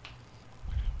 require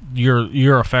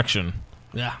your affection.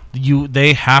 Yeah.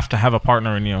 They have to have a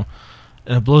partner in you.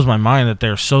 And it blows my mind that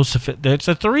they're so sophisticated. It's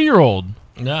a 3-year-old.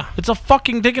 Yeah. It's a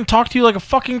fucking... They can talk to you like a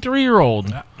fucking 3-year-old.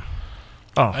 Yeah.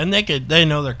 Oh. And they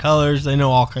know their colors. They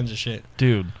know all kinds of shit.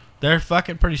 Dude. They're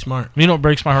fucking pretty smart. You know what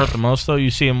breaks my heart the most, though? You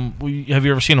see them... Have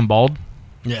you ever seen them bald?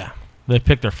 Yeah. They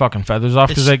pick their fucking feathers off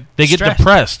because they get stressed.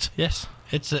 depressed. Yes.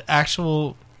 It's an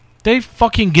actual... They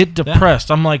fucking get depressed.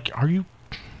 Yeah. I'm like, are you...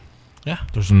 Yeah.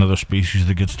 There's another species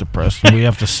that gets depressed, and we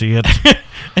have to see it.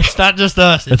 It's not just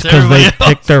us. It's because they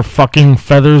pick their fucking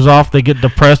feathers off. They get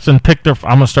depressed and pick their...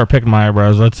 I'm going to start picking my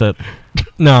eyebrows. That's it.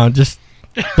 No, just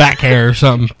back hair or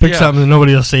something. Pick something that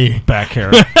nobody will see. Back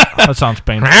hair. That sounds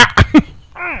painful.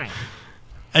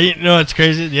 You know what's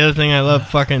crazy? The other thing I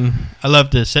love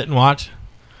to sit and watch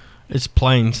is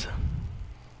planes.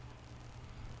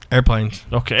 Airplanes.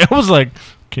 Okay. I was like,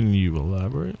 can you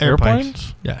elaborate?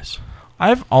 Airplanes? Yes.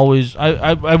 I've always...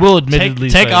 I will admittedly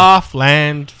take say, off,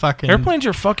 land, fucking... Airplanes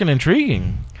are fucking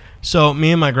intriguing. So,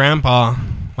 me and my grandpa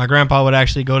would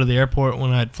actually go to the airport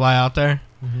when I'd fly out there.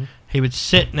 Mm-hmm. He would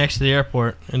sit next to the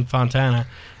airport in Fontana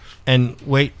and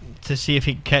wait to see if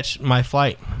he could catch my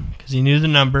flight. Because he knew the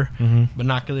number,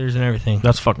 binoculars and everything.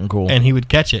 That's fucking cool. And he would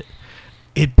catch it.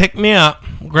 He'd pick me up,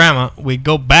 Grandma, we'd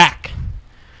go back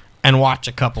and watch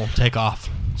a couple take off.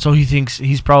 So he thinks...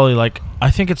 He's probably like... I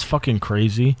think it's fucking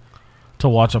crazy to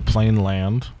watch a plane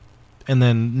land and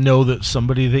then know that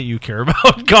somebody that you care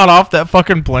about got off that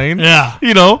fucking plane. Yeah.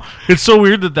 You know? It's so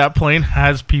weird that plane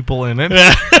has people in it.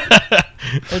 Yeah.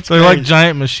 They're like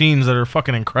giant machines that are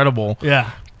fucking incredible.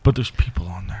 Yeah. But there's people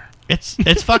on there. It's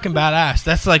fucking badass.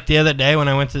 That's like the other day when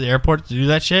I went to the airport to do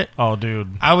that shit. Oh,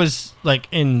 dude. I was like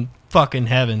in fucking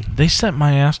heaven. They sent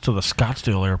my ass to the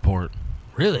Scottsdale airport.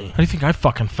 Really? How do you think I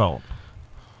fucking felt?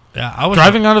 Yeah, I was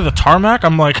driving out of the tarmac.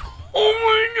 I'm like, oh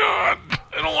my god,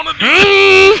 I don't want to do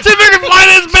this. See if I can fly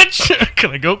this bitch.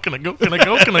 Can I go? Can I go? Can I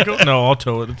go? Can I go? No, I'll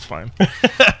tow it. It's fine.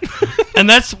 And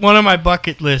that's one of my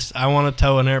bucket lists. I want to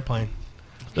tow an airplane.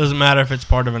 Doesn't matter if it's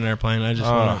part of an airplane. I just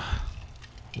want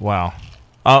to. Wow.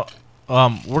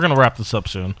 We're gonna wrap this up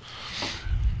soon.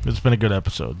 It's been a good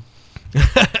episode. We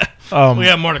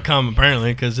have more to come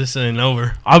apparently because this ain't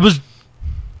over.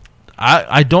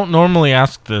 I don't normally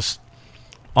ask this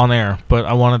on air, but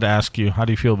I wanted to ask you, how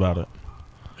do you feel about it?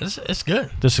 It's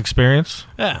good. This experience?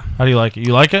 Yeah. How do you like it?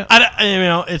 You like it?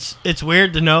 It's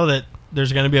weird to know that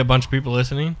there's going to be a bunch of people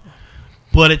listening,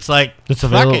 but it's like it's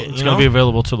fuck available. it, It's going to be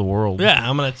available to the world. Yeah,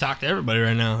 I'm going to talk to everybody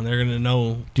right now, and they're going to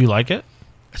know. Do you like it?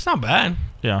 It's not bad.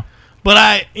 Yeah. But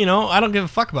I don't give a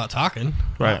fuck about talking.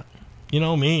 Right. You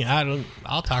know me,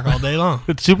 I'll talk all day long.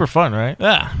 It's super fun, right?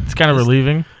 Yeah. It's kind of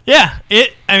relieving. Yeah.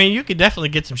 You could definitely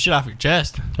get some shit off your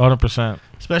chest. 100%.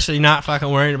 Especially not fucking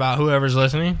worrying about whoever's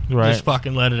listening. Right. Just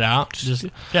fucking let it out. Just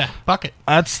fuck it.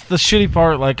 That's the shitty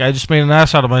part. Like, I just made an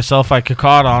ass out of myself. I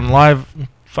cacawed on live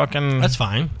fucking... That's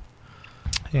fine.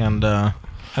 And, I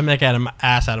make an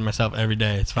ass out of myself every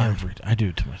day. It's fine. I do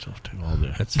it to myself, too, all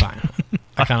day. It's fine.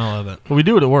 I kind of love it. But we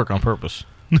do it at work on purpose.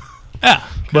 Yeah.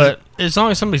 But as long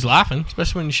as somebody's laughing,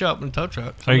 especially when you show up in a tow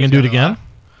truck. Are you going to do it again? Laugh.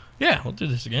 Yeah, we'll do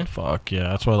this again. Fuck yeah.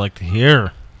 That's what I like to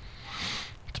hear.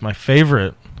 It's my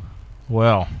favorite.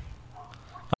 Well...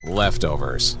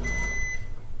 Leftovers.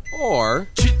 Or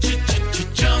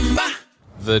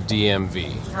the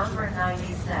DMV. Number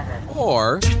 97.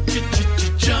 Or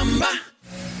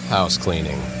house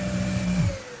cleaning.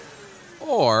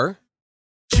 Or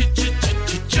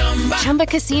Chumba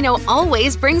Casino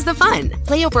always brings the fun.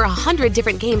 Play over 100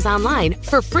 different games online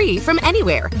for free from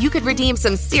anywhere. You could redeem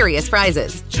some serious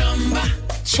prizes.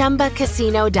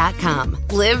 ChumbaCasino.com.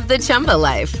 Live the Chumba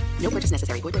life. No purchase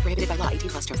necessary. Void where prohibited by law.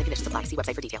 18+ terms and conditions apply. See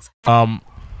website for details.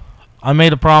 I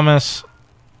made a promise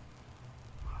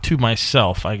to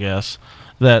myself, I guess,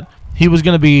 that he was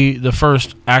going to be the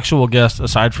first actual guest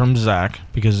aside from Zach,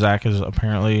 because Zach is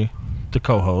apparently the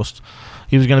co-host.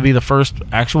 He was going to be the first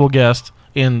actual guest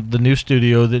in the new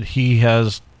studio that he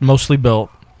has mostly built,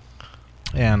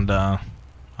 and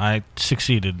I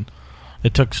succeeded.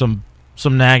 It took some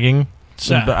nagging.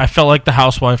 I felt like the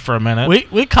housewife for a minute.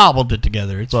 We cobbled it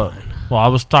together. It's fine. Well, I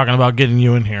was talking about getting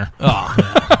you in here. Oh,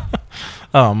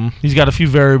 yeah. He's got a few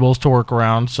variables to work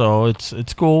around, so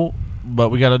it's cool. But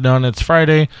we got it done. It's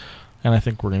Friday, and I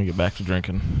think we're gonna get back to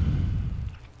drinking.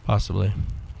 Possibly.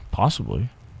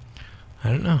 I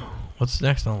don't know. What's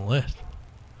next on the list?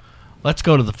 Let's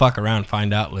go to the fuck around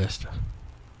find out list.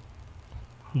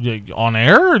 On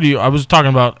air, or do you? I was talking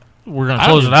about we're gonna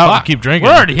close it out and keep drinking.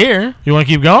 We're already here. You want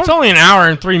to keep going? It's only an hour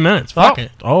and 3 minutes. Fuck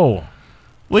it. Oh,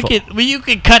 you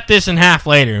could cut this in half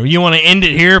later. You want to end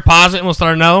it here, pause it, and we'll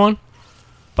start another one?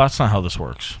 That's not how this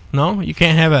works. No, you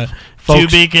can't have a to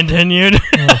be continued.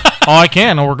 I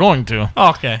can. No, we're going to.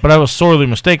 Okay. But I was sorely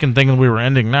mistaken thinking we were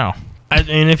ending now. And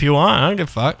if you want, I don't give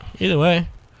a fuck. Either way.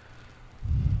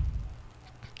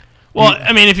 Well,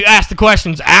 if you ask the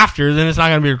questions after, then it's not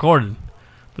going to be recorded.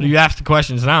 But if you ask the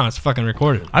questions now, it's fucking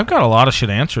recorded. I've got a lot of shit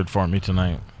answered for me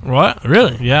tonight. What?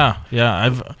 Really? Yeah.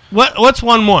 What's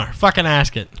one more? Fucking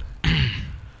ask it.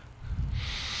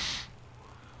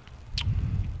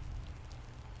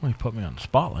 Well, you put me on the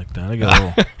spot like that. I get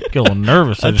a little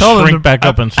nervous. I just shrink back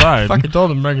up inside. I fucking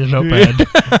told him to bring his notepad.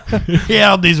 He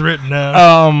had all these written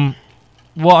down.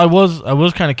 Well, I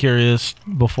was kind of curious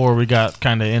before we got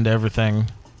kind of into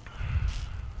everything.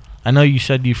 I know you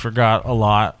said you forgot a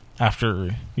lot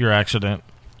after your accident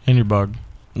and your bug.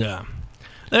 Yeah.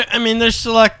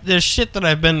 There's shit that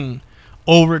I've been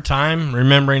over time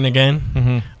remembering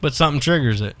again, but something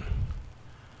triggers it.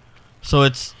 So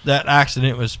that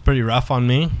accident was pretty rough on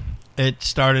me. It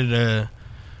started to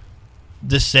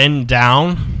descend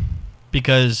down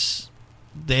because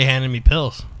they handed me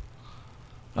pills.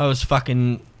 I was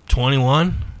fucking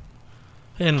 21.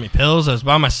 They handed me pills. I was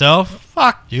by myself.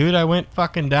 Fuck, dude. I went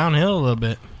fucking downhill a little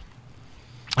bit.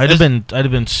 I'd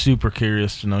have been super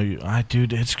curious to know you.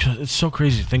 Dude, it's so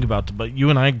crazy to think about. But you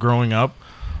and I growing up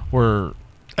were...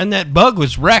 And that bug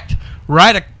was wrecked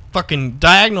right a fucking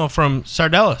diagonal from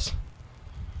Sardellas.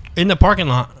 In the parking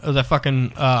lot of the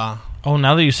fucking... now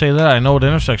that you say that, I know what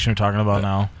intersection you're talking about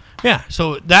now. Yeah,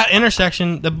 so that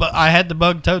intersection, I had the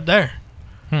bug towed there.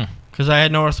 Because I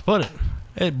had nowhere else to put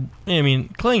it.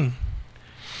 Clean.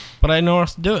 But I had nowhere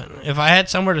else to do it. If I had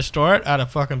somewhere to store it, I'd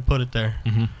have fucking put it there.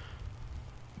 Mm-hmm.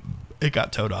 It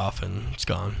got towed off and it's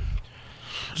gone.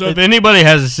 So if anybody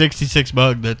has a 66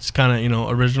 bug that's kind of,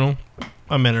 original,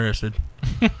 I'm interested.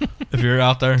 If you're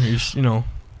out there, you just,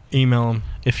 email them.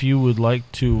 If you would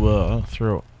like to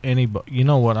throw any bug, you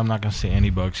know what? I'm not going to say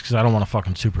any bugs because I don't want a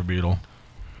fucking super beetle.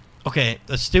 Okay,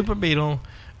 the super beetle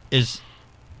it's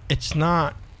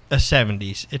not a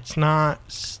 70s. It's not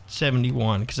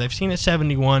 71 because I've seen a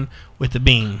 71 with a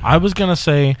beam. I was going to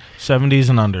say 70s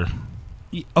and under.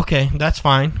 Okay, that's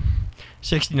fine.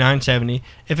 69, 70.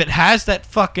 If it has that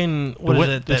fucking,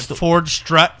 that Ford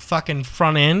strut fucking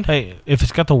front end. Hey, if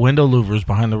it's got the window louvers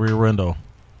behind the rear window.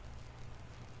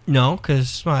 No,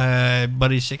 because my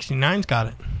buddy 69's got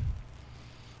it.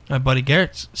 My buddy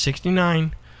Garrett's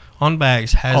 69 on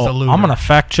bags has the lure. I'm going to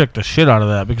fact check the shit out of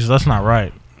that because that's not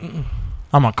right.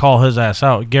 I'm going to call his ass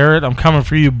out. Garrett, I'm coming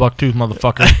for you, bucktooth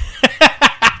motherfucker.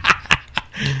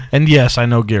 And yes, I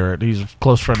know Garrett. He's a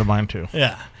close friend of mine, too.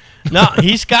 Yeah. No,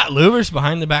 he's got lures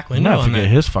behind the back window. I'm going to have to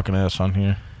get his fucking ass on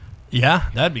here. Yeah,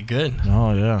 that'd be good.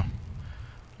 Oh, yeah.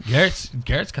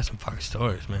 Garrett's got some fucking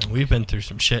stories, man. We've been through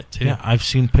some shit, too. Yeah, I've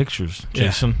seen pictures,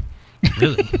 Jason. Yeah.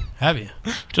 Really? Have you?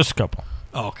 Just a couple.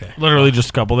 Oh, okay. Literally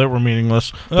just a couple. They were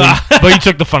meaningless. But you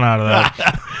took the fun out of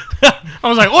that. I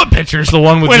was like, what pictures? The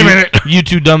one with Wait a minute. You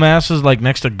two dumbasses like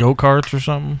next to go-karts or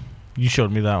something. You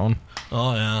showed me that one.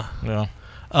 Oh, yeah. Yeah.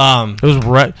 It was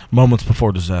right moments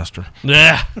before disaster.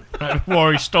 Yeah. Right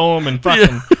before he stole them and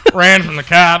fucking ran from the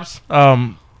cops.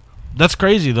 That's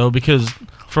crazy, though, because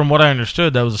from what I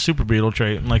understood, that was a Super Beetle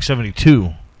trait in like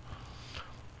 72.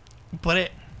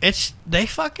 But they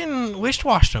fucking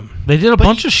wished-washed them. They did a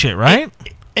bunch of shit, right?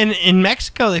 In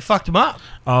Mexico, they fucked them up.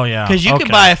 Oh, yeah. Because you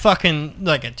could buy a fucking,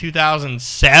 like a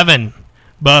 2007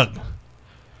 bug.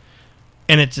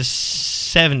 And it's a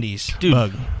 70s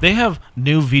bug. They have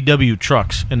new VW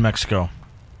trucks in Mexico.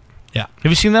 Yeah.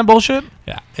 Have you seen that bullshit?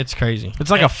 Yeah, it's crazy.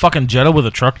 It's like a fucking Jetta with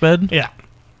a truck bed. Yeah.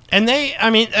 And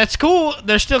that's cool.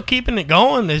 They're still keeping it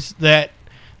going that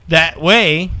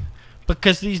way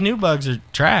because these new bugs are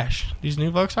trash. These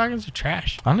new Volkswagens are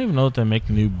trash. I don't even know if they make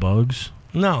new bugs.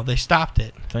 No, they stopped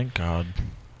it. Thank God.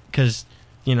 Because,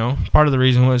 part of the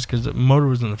reason was because the motor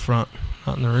was in the front,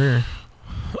 not in the rear.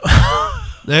 I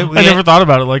never thought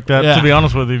about it like that, to be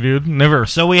honest with you, dude. Never.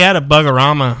 So we had a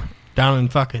Bugorama down in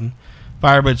fucking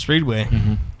Firebird Speedway.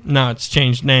 Mm-hmm. Now it's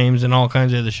changed names and all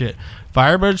kinds of other shit.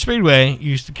 Firebird Speedway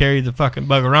used to carry the fucking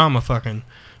Bugorama fucking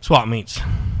swap meets.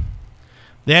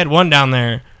 They had one down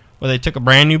there where they took a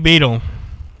brand new Beetle,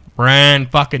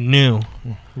 brand fucking new.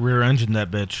 Rear engine that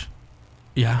bitch.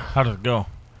 Yeah. How did it go?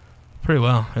 Pretty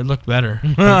well. It looked better.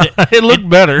 It looked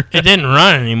better. It didn't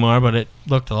run anymore, but it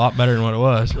looked a lot better than what it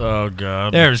was. Oh,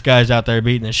 God. There's guys out there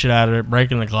beating the shit out of it,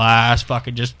 breaking the glass,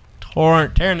 fucking just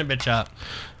tearing the bitch up.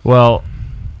 Well,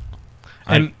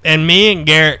 and me and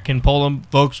Garrett can pull a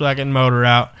Volkswagen motor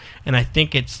out, and I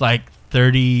think it's like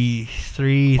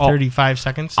 35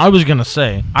 seconds. I was going to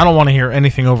say, I don't want to hear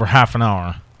anything over half an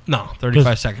hour. No,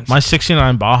 35 seconds. My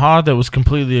 69 Baja that was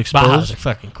completely exposed. Bajas are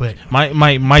fucking quick.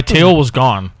 My tail was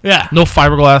gone. Yeah. No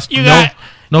fiberglass.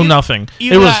 Nothing.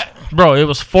 It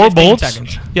was 4 bolts.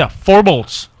 Seconds. Yeah, 4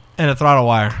 bolts. And a throttle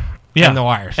wire. Yeah. And the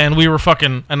wires. And we were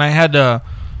fucking, and I had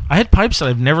pipes that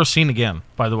I've never seen again,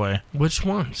 by the way. Which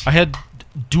ones? I had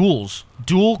duals.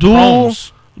 Dual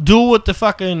chromes. Dual with the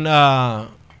fucking,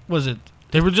 was it?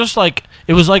 They were just like,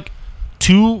 it was like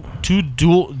two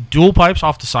dual pipes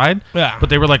off the side. Yeah. But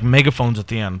they were like megaphones at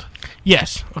the end.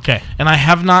 Yes. Okay. And I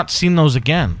have not seen those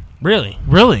again. Really?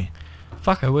 Really.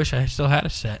 Fuck, I wish I still had a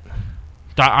set.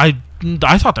 I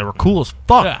thought they were cool as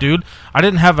fuck, dude. I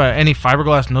didn't have any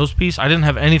fiberglass nose piece. I didn't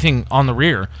have anything on the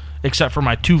rear except for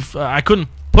my I couldn't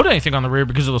put anything on the rear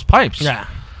because of those pipes. Yeah.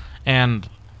 And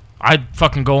I'd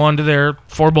fucking go onto there,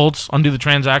 4 bolts, undo the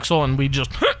transaxle, and we just...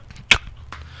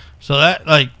 So that,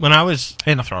 like, when I was...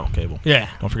 And a throttle cable. Yeah.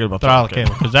 Don't forget about throttle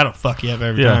cable, because that'll fuck you up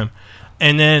every time.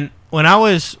 And then when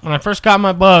I first got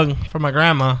my bug from my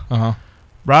grandma,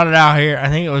 brought it out here, I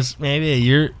think it was maybe a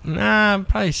year,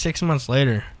 probably 6 months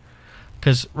later.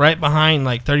 Because right behind,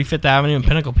 like, 35th Avenue and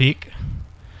Pinnacle Peak,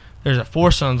 there's a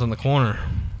Four Sons on the corner.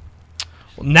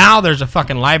 Well, now there's a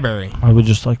fucking library. I would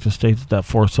just like to state that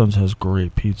Four Sons has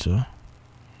great pizza.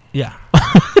 Yeah.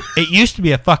 It used to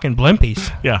be a fucking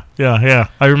Blimpies. Yeah.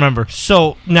 I remember.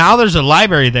 So now there's a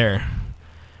library there.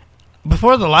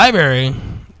 Before the library,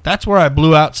 that's where I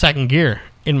blew out second gear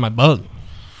in my bug.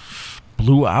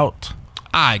 Blew out?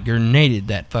 I grenaded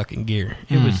that fucking gear.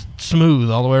 It was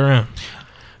smooth all the way around.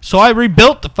 So I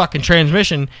rebuilt the fucking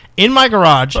transmission in my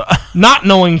garage, not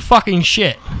knowing fucking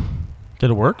shit. Did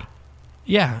it work?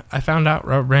 Yeah, I found out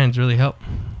rubber bands really help.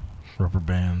 Rubber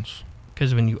bands.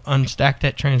 Because when you unstack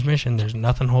that transmission, there's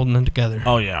nothing holding them together.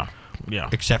 Oh, yeah.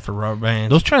 Except for rubber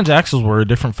bands. Those transaxles were a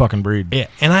different fucking breed. Yeah,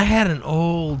 and I had an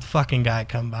old fucking guy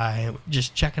come by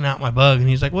just checking out my bug, and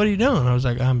he's like, what are you doing? I was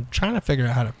like, I'm trying to figure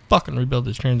out how to fucking rebuild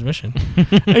this transmission.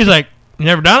 He's like, you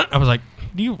never done it? I was like,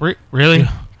 do you really?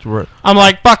 Yeah. I'm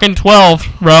like, fucking 12,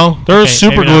 bro. There's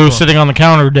super glue sitting on the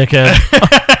counter, dickhead.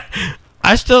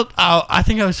 I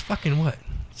think I was fucking, what,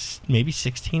 maybe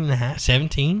 16 and a half,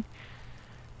 17?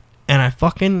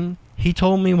 And he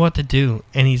told me what to do.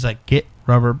 And he's like, get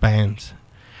rubber bands.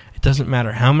 It doesn't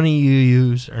matter how many you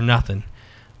use or nothing.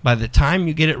 By the time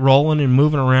you get it rolling and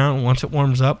moving around, once it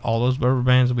warms up, all those rubber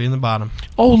bands will be in the bottom.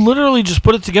 Oh, literally just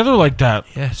put it together like that.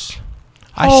 Yes.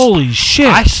 Holy shit.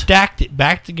 I stacked it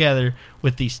back together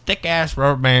with these thick-ass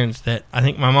rubber bands that I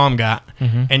think my mom got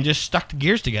and just stuck the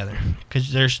gears together.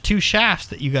 Because there's 2 shafts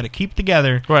that you got to keep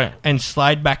together and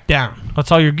slide back down.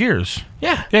 That's all your gears.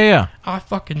 Yeah. Yeah. I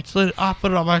fucking slid it off,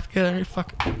 put it all back together.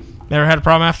 Never had a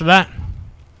problem after that.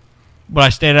 But I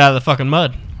stayed out of the fucking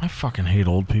mud. I fucking hate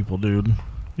old people, dude.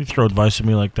 You throw advice at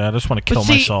me like that, I just want to kill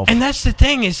myself. And that's the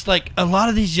thing, is like a lot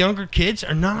of these younger kids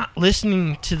are not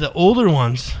listening to the older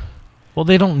ones. Well,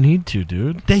 they don't need to,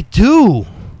 dude. They do.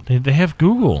 They have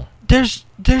Google. There's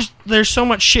so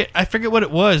much shit. I forget what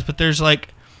it was, but there's like,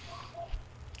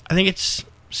 I think it's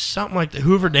something like the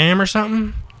Hoover Dam or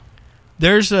something.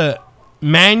 There's a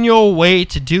manual way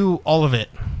to do all of it.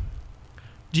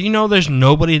 Do you know there's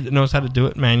nobody that knows how to do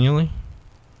it manually?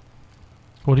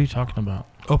 What are you talking about?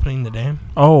 Opening the dam.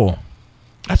 Oh.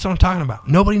 That's what I'm talking about.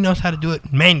 Nobody knows how to do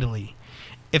it manually.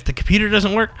 If the computer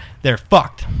doesn't work, they're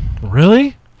fucked.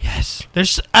 Really? Yes.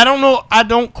 I don't know.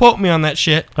 Don't quote me on that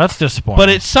shit. That's disappointing. But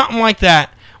it's something like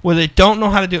that where they don't know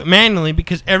how to do it manually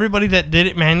because everybody that did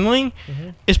it manually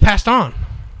is passed on.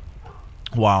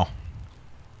 Wow.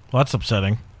 Well, that's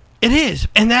upsetting. It is.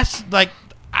 And that's like,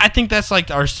 I think that's like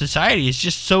our society is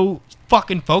just so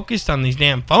fucking focused on these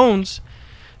damn phones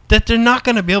that they're not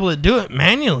going to be able to do it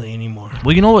manually anymore.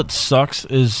 Well, you know what sucks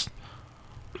is,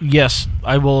 yes,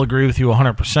 I will agree with you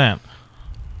 100%,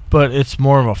 but it's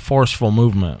more of a forceful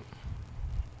movement.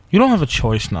 You don't have a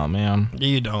choice now, man.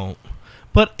 You don't.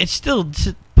 But it's still,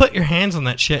 put your hands on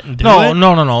that shit and do it.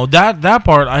 No. That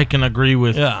part I can agree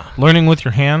with. Yeah. Learning with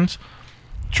your hands,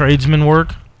 tradesman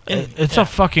work, it's a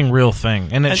fucking real thing,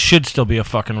 and it should still be a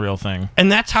fucking real thing.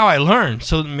 And that's how I learned.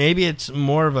 So maybe it's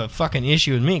more of a fucking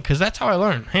issue with me, because that's how I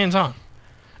learned, hands on.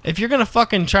 If you're gonna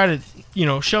fucking try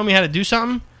to, show me how to do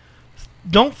something,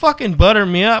 don't fucking butter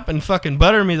me up and fucking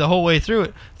butter me the whole way through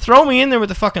it. Throw me in there with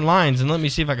the fucking lines and let me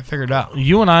see if I can figure it out.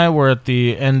 You and I were at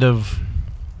the end of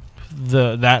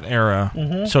that era,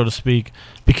 so to speak,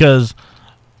 because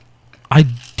I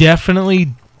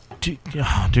definitely, dude,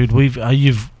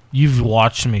 you've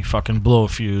watched me fucking blow a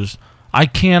fuse. I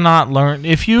cannot learn.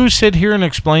 If you sit here and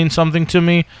explain something to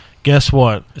me, guess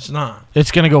what? It's not.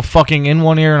 It's gonna go fucking in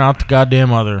one ear and out the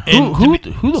goddamn other. Who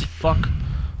the fuck?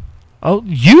 Oh,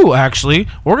 you actually.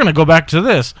 We're gonna go back to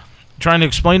this. Trying to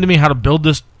explain to me how to build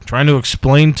this. Trying to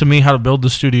explain to me how to build the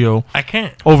studio. I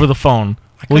can't. Over the phone.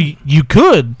 Well, you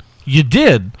could. You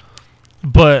did.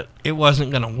 But it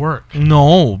wasn't gonna work.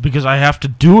 No, because I have to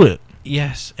do it.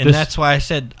 Yes, and that's why I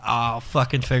said I'll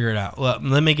fucking figure it out. Well,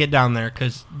 let me get down there,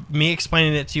 because me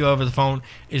explaining it to you over the phone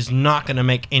is not going to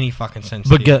make any fucking sense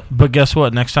to you. But guess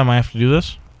what? Next time I have to do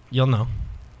this, you'll know.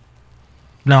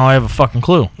 Now I have a fucking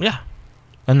clue. Yeah.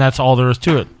 And that's all there is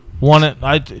to it.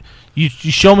 You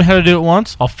show me how to do it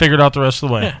once, I'll figure it out the rest of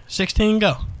the way. Yeah, 16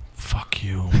 go. Fuck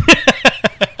you.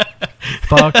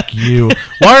 Fuck you.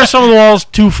 Why are some of the walls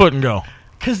 2 foot and go?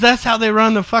 Because that's how they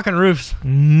run the fucking roofs.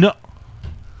 No.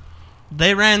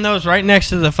 They ran those right next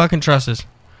to the fucking trusses.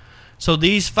 So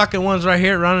these fucking ones right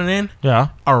here running in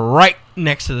are right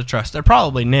next to the truss. They're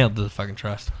probably nailed to the fucking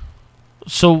truss.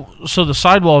 So the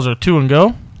sidewalls are 2 and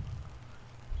go?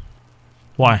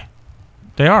 Why?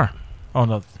 They are. Oh,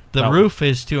 no. The roof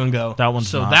is 2 and go. That one's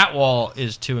so not. That wall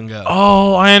is 2 and go.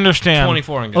 Oh, I understand.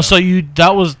 24 and go. Oh, so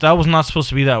that was not supposed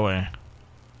to be that way.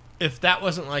 If that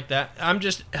wasn't like that, I'm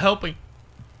just helping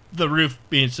the roof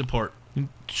be in support.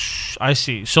 I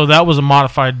see. So that was a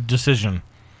modified decision.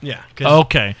 Yeah.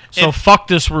 Okay. So fuck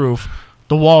this roof.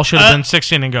 The wall should have been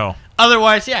 16 and go.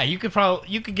 Otherwise, yeah, you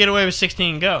could get away with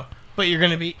 16 and go, but you're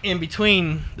going to be in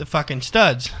between the fucking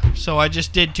studs. So I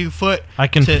just did 2 foot. I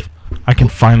can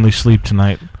finally sleep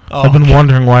tonight. Oh, I've been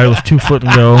wondering why it was 2 foot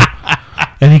and go,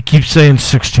 and he keeps saying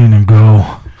 16 and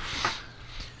go.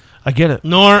 I get it.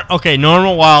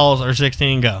 Normal walls are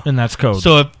 16 and go. And that's code.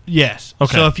 So Okay.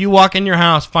 So if you walk in your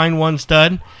house, find one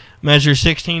stud, measure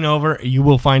 16 over, you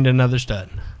will find another stud.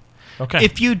 Okay.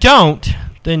 If you don't,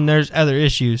 then there's other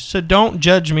issues. So don't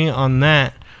judge me on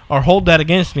that or hold that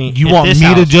against me. You want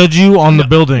me to judge you on the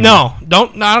building? No,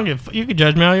 don't. I don't give. You can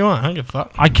judge me all you want. I don't give a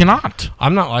fuck. I cannot.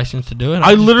 I'm not licensed to do it.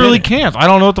 I literally can't. I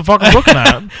don't know what the fuck I'm looking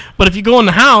at. But if you go in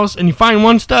the house and you find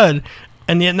one stud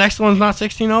and the next one's not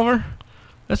 16 over,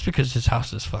 that's because his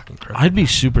house is fucking crazy. I'd be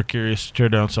super curious to tear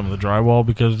down some of the drywall,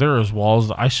 because there is walls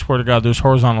that I swear to God there's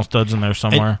horizontal studs in there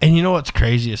somewhere. And you know what's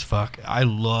crazy as fuck? I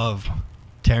love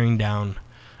tearing down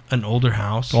an older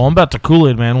house. Well, I'm about to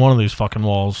Kool-Aid Man one of these fucking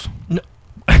walls. No.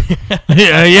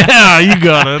 yeah, you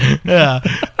got it. Yeah.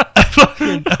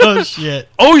 Oh shit.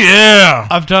 Oh yeah.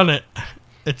 I've done it.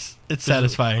 It's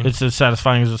satisfying. It's as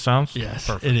satisfying as it sounds? Yes,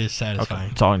 Perfect. it is satisfying. Okay,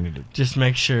 that's all I needed. Just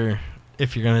make sure,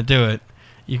 if you're going to do it,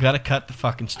 you got to cut the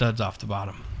fucking studs off the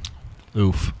bottom.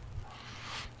 Oof.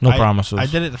 No promises. I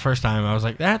did it the first time. I was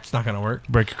like, that's not going to work.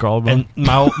 Break your collarbone?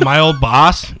 And my old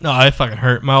boss, no, it fucking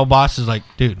hurt. My old boss is like,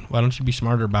 dude, why don't you be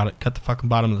smarter about it? Cut the fucking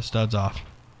bottom of the studs off.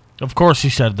 Of course he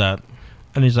said that.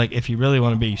 And he's like, if you really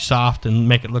want to be soft and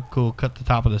make it look cool, cut the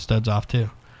top of the studs off too.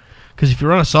 Because if you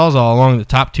run a Sawzall along the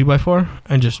top 2x4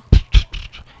 and just,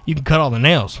 you can cut all the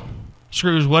nails,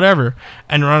 screws, whatever,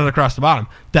 and run it across the bottom.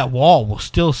 That wall will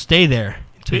still stay there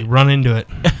until you run into it.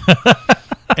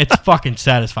 It's fucking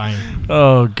satisfying.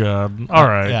 Oh, God. All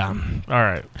right. Yeah. All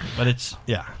right. But it's,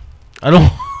 yeah. I don't...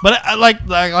 But I like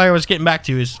I was getting back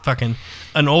to is fucking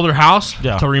an older house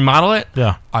to remodel it.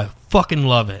 Yeah. I fucking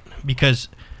love it because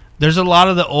there's a lot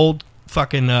of the old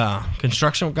fucking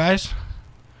construction guys,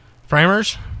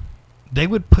 framers, they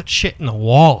would put shit in the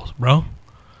walls, bro.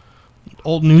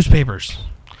 Old newspapers.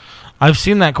 I've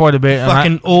seen that quite a bit.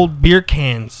 Fucking old beer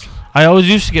cans. I always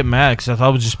used to get mad because I thought I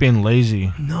was just being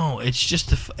lazy. No, it's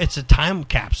just it's a time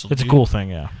capsule. It's dude. a cool thing,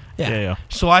 yeah. Yeah.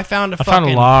 So I found I found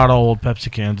a lot of old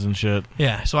Pepsi cans and shit.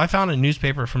 Yeah. So I found a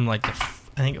newspaper from like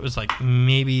I think it was like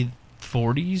maybe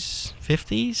 40s,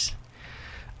 50s.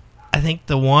 I think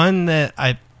the one that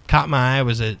I caught my eye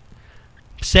was a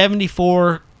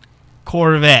 74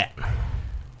 Corvette.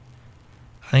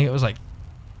 I think it was like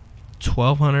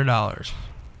 $1,200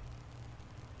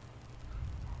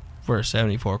 for a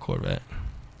 74 Corvette.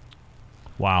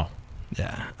 Wow.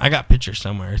 Yeah. I got pictures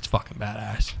somewhere. It's fucking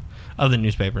badass. Of the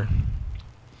newspaper.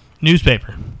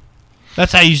 Newspaper.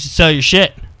 That's how you used to sell your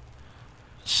shit.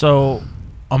 So,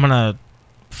 I'm going to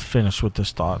finish with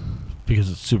this thought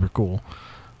because it's super cool.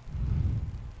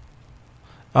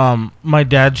 My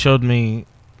dad showed me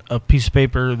a piece of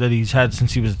paper that he's had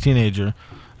since he was a teenager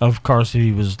of cars that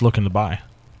he was looking to buy.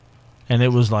 And it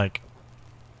was like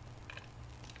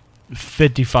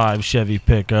 55 Chevy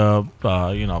pickup,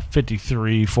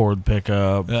 53 Ford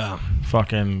pickup,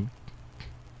 fucking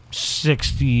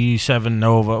 67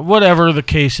 Nova, whatever the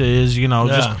case is,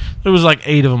 just there was like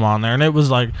 8 of them on there, and it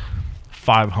was like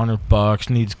 $500,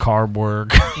 needs carb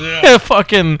work.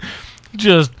 Fucking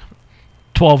just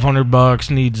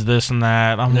 $1,200, needs this and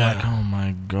that. I'm like, oh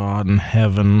my God in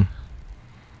heaven,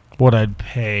 what I'd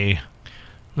pay.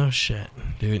 No shit,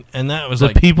 dude. And that was the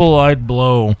like people I'd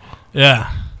blow. Yeah.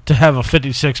 To have a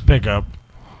 56 pickup.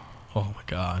 Oh my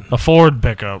God. A Ford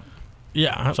pickup.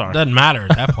 Yeah. Sorry. Doesn't matter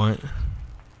at that point.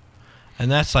 And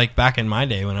that's like back in my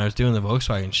day when I was doing the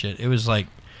Volkswagen shit. It was like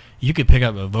you could pick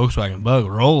up a Volkswagen Bug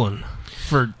rolling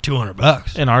for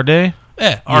 $200. In our day?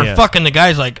 Yeah. Or fucking the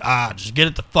guy's like, just get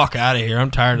it the fuck out of here.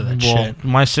 I'm tired of that shit.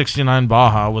 My 69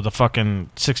 Baja with a fucking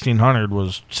 1600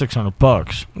 was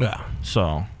 $600. Yeah.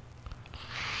 So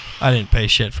I didn't pay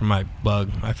shit for my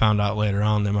Bug. I found out later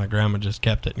on that my grandma just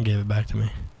kept it and gave it back to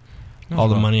me. All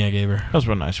the money I gave her. That was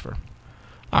real nice for her.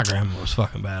 My grandma was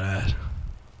fucking badass.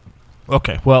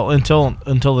 Okay, well, until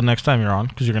the next time you're on,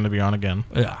 because you're going to be on again.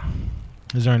 Yeah.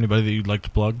 Is there anybody that you'd like to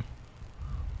plug?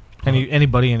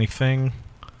 Anybody, anything?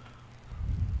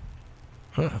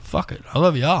 Fuck it. I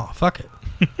love y'all. Fuck it.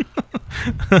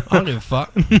 I don't give a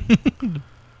fuck.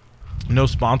 No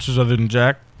sponsors other than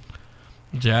Jack?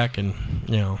 Jack and,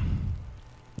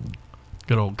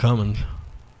 good old Cummins.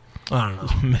 I don't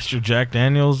know. Mr. Jack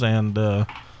Daniels and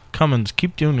Cummins,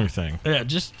 keep doing your thing. Yeah,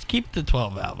 just keep the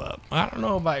 12 valve up. I don't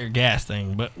know about your gas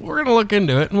thing, but we're going to look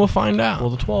into it and we'll find out. Well,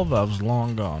 the 12 valve's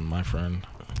long gone, my friend.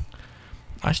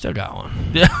 I still got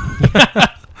one. Yeah.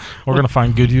 We're going to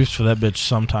find good use for that bitch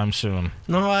sometime soon.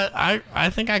 No, I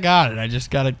think I got it. I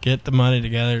just got to get the money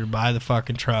together to buy the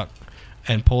fucking truck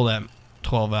and pull that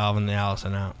 12 valve in the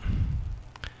Allison out.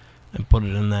 And put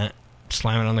it in that,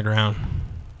 slam it on the ground.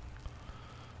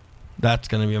 That's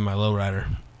going to be my lowrider,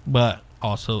 but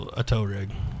also a tow rig.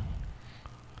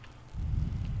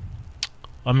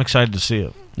 I'm excited to see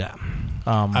it. Yeah.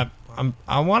 I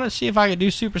want to see if I could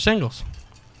do super singles.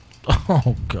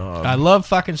 Oh, God. I love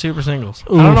fucking super singles.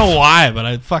 Oof. I don't know why, but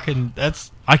I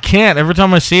can't. Every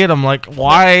time I see it, I'm like,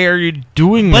 why are you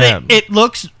doing that? But it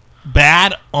looks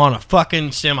bad on a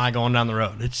fucking semi going down the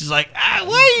road. It's just like,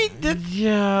 why?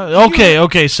 Yeah.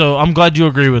 Okay. So I'm glad you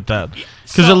agree with that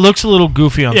because it looks a little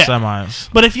goofy on semis.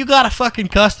 But if you got a fucking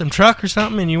custom truck or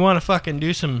something and you want to fucking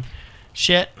do some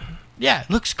shit, yeah, it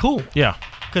looks cool. Yeah.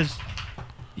 Because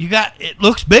it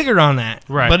looks bigger on that.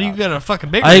 Right. But you got a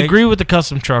fucking big rig. I agree with the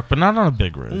custom truck, but not on a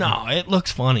big rig. No, it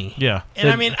looks funny. Yeah. And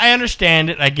I mean, I understand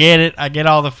it. I get it. I get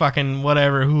all the fucking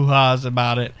whatever hoo-ha's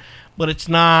about it. But it's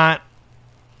not.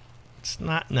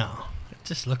 No. It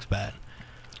just looks bad.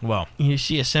 Well, you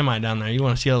see a semi down there, you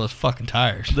want to see all those fucking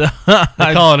tires. They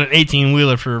call it an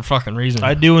 18-wheeler for a fucking reason.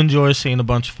 I do enjoy seeing a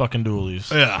bunch of fucking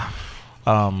dualies. Yeah.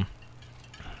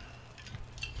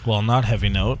 Well, not heavy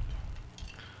note.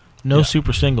 No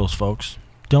super singles, folks.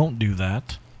 Don't do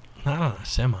that. Not on a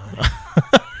semi.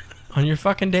 On your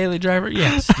fucking daily driver?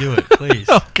 Yes, do it, please.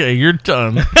 Okay, you're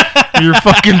done. You're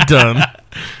fucking done.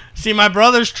 See, my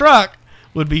brother's truck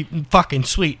would be fucking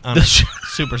sweet on a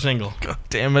super single. God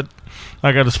damn it.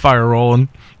 I got his fire rolling.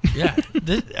 Yeah.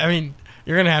 I mean,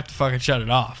 you're going to have to fucking shut it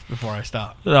off before I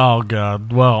stop. Oh,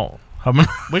 God. Well,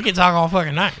 we can talk all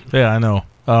fucking night. Yeah, I know.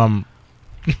 God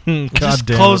just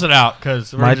damn close it out,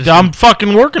 because I'm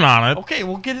fucking working on it. Okay,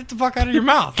 well, get it the fuck out of your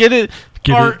mouth. Get it.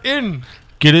 In.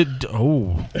 Get it.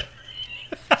 Oh.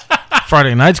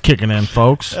 Friday night's kicking in,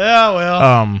 folks. Yeah,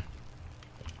 well.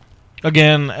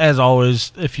 Again, as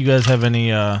always, if you guys have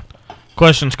any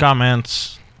questions,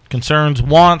 comments, concerns,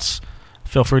 wants,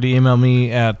 feel free to email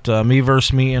me at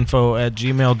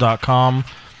meversemeinfo@gmail.com.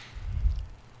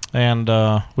 And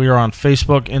we are on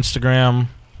Facebook, Instagram.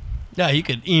 Yeah, you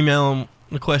could email them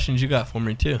the questions you got for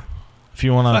me too. If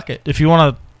you want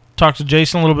to talk to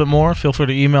Jason a little bit more, feel free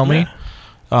to email me.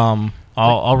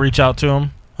 I'll reach out to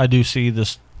him. I do see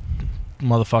this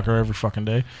motherfucker every fucking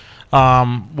day.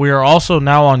 We are also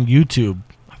now on YouTube.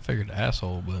 I figured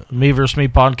asshole, but Me vs. Me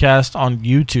podcast on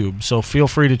YouTube. So feel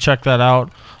free to check that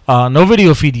out. No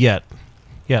video feed yet.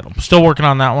 I'm still working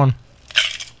on that one.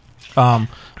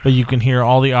 But you can hear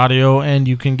all the audio, and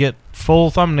you can get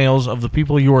full thumbnails of the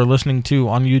people you are listening to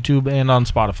on YouTube and on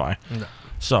Spotify. Okay.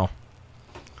 So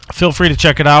feel free to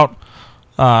check it out.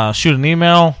 Shoot an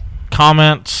email,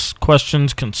 comments,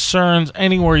 questions, concerns,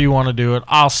 anywhere you want to do it.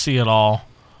 I'll see it all.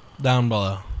 Down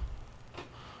below.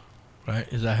 Right?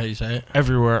 Is that how you say it?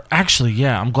 Everywhere. Actually,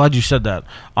 yeah, I'm glad you said that.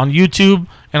 On YouTube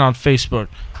and on Facebook.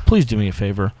 Please do me a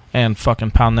favor and fucking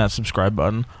pound that subscribe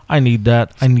button. I need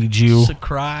that. I need you.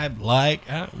 Subscribe, like,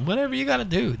 whatever you got to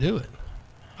do it.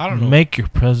 I don't know. Make your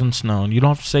presence known. You don't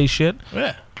have to say shit.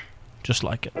 Yeah. Just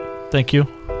like it. Thank you.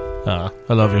 I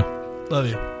love you. Love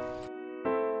you.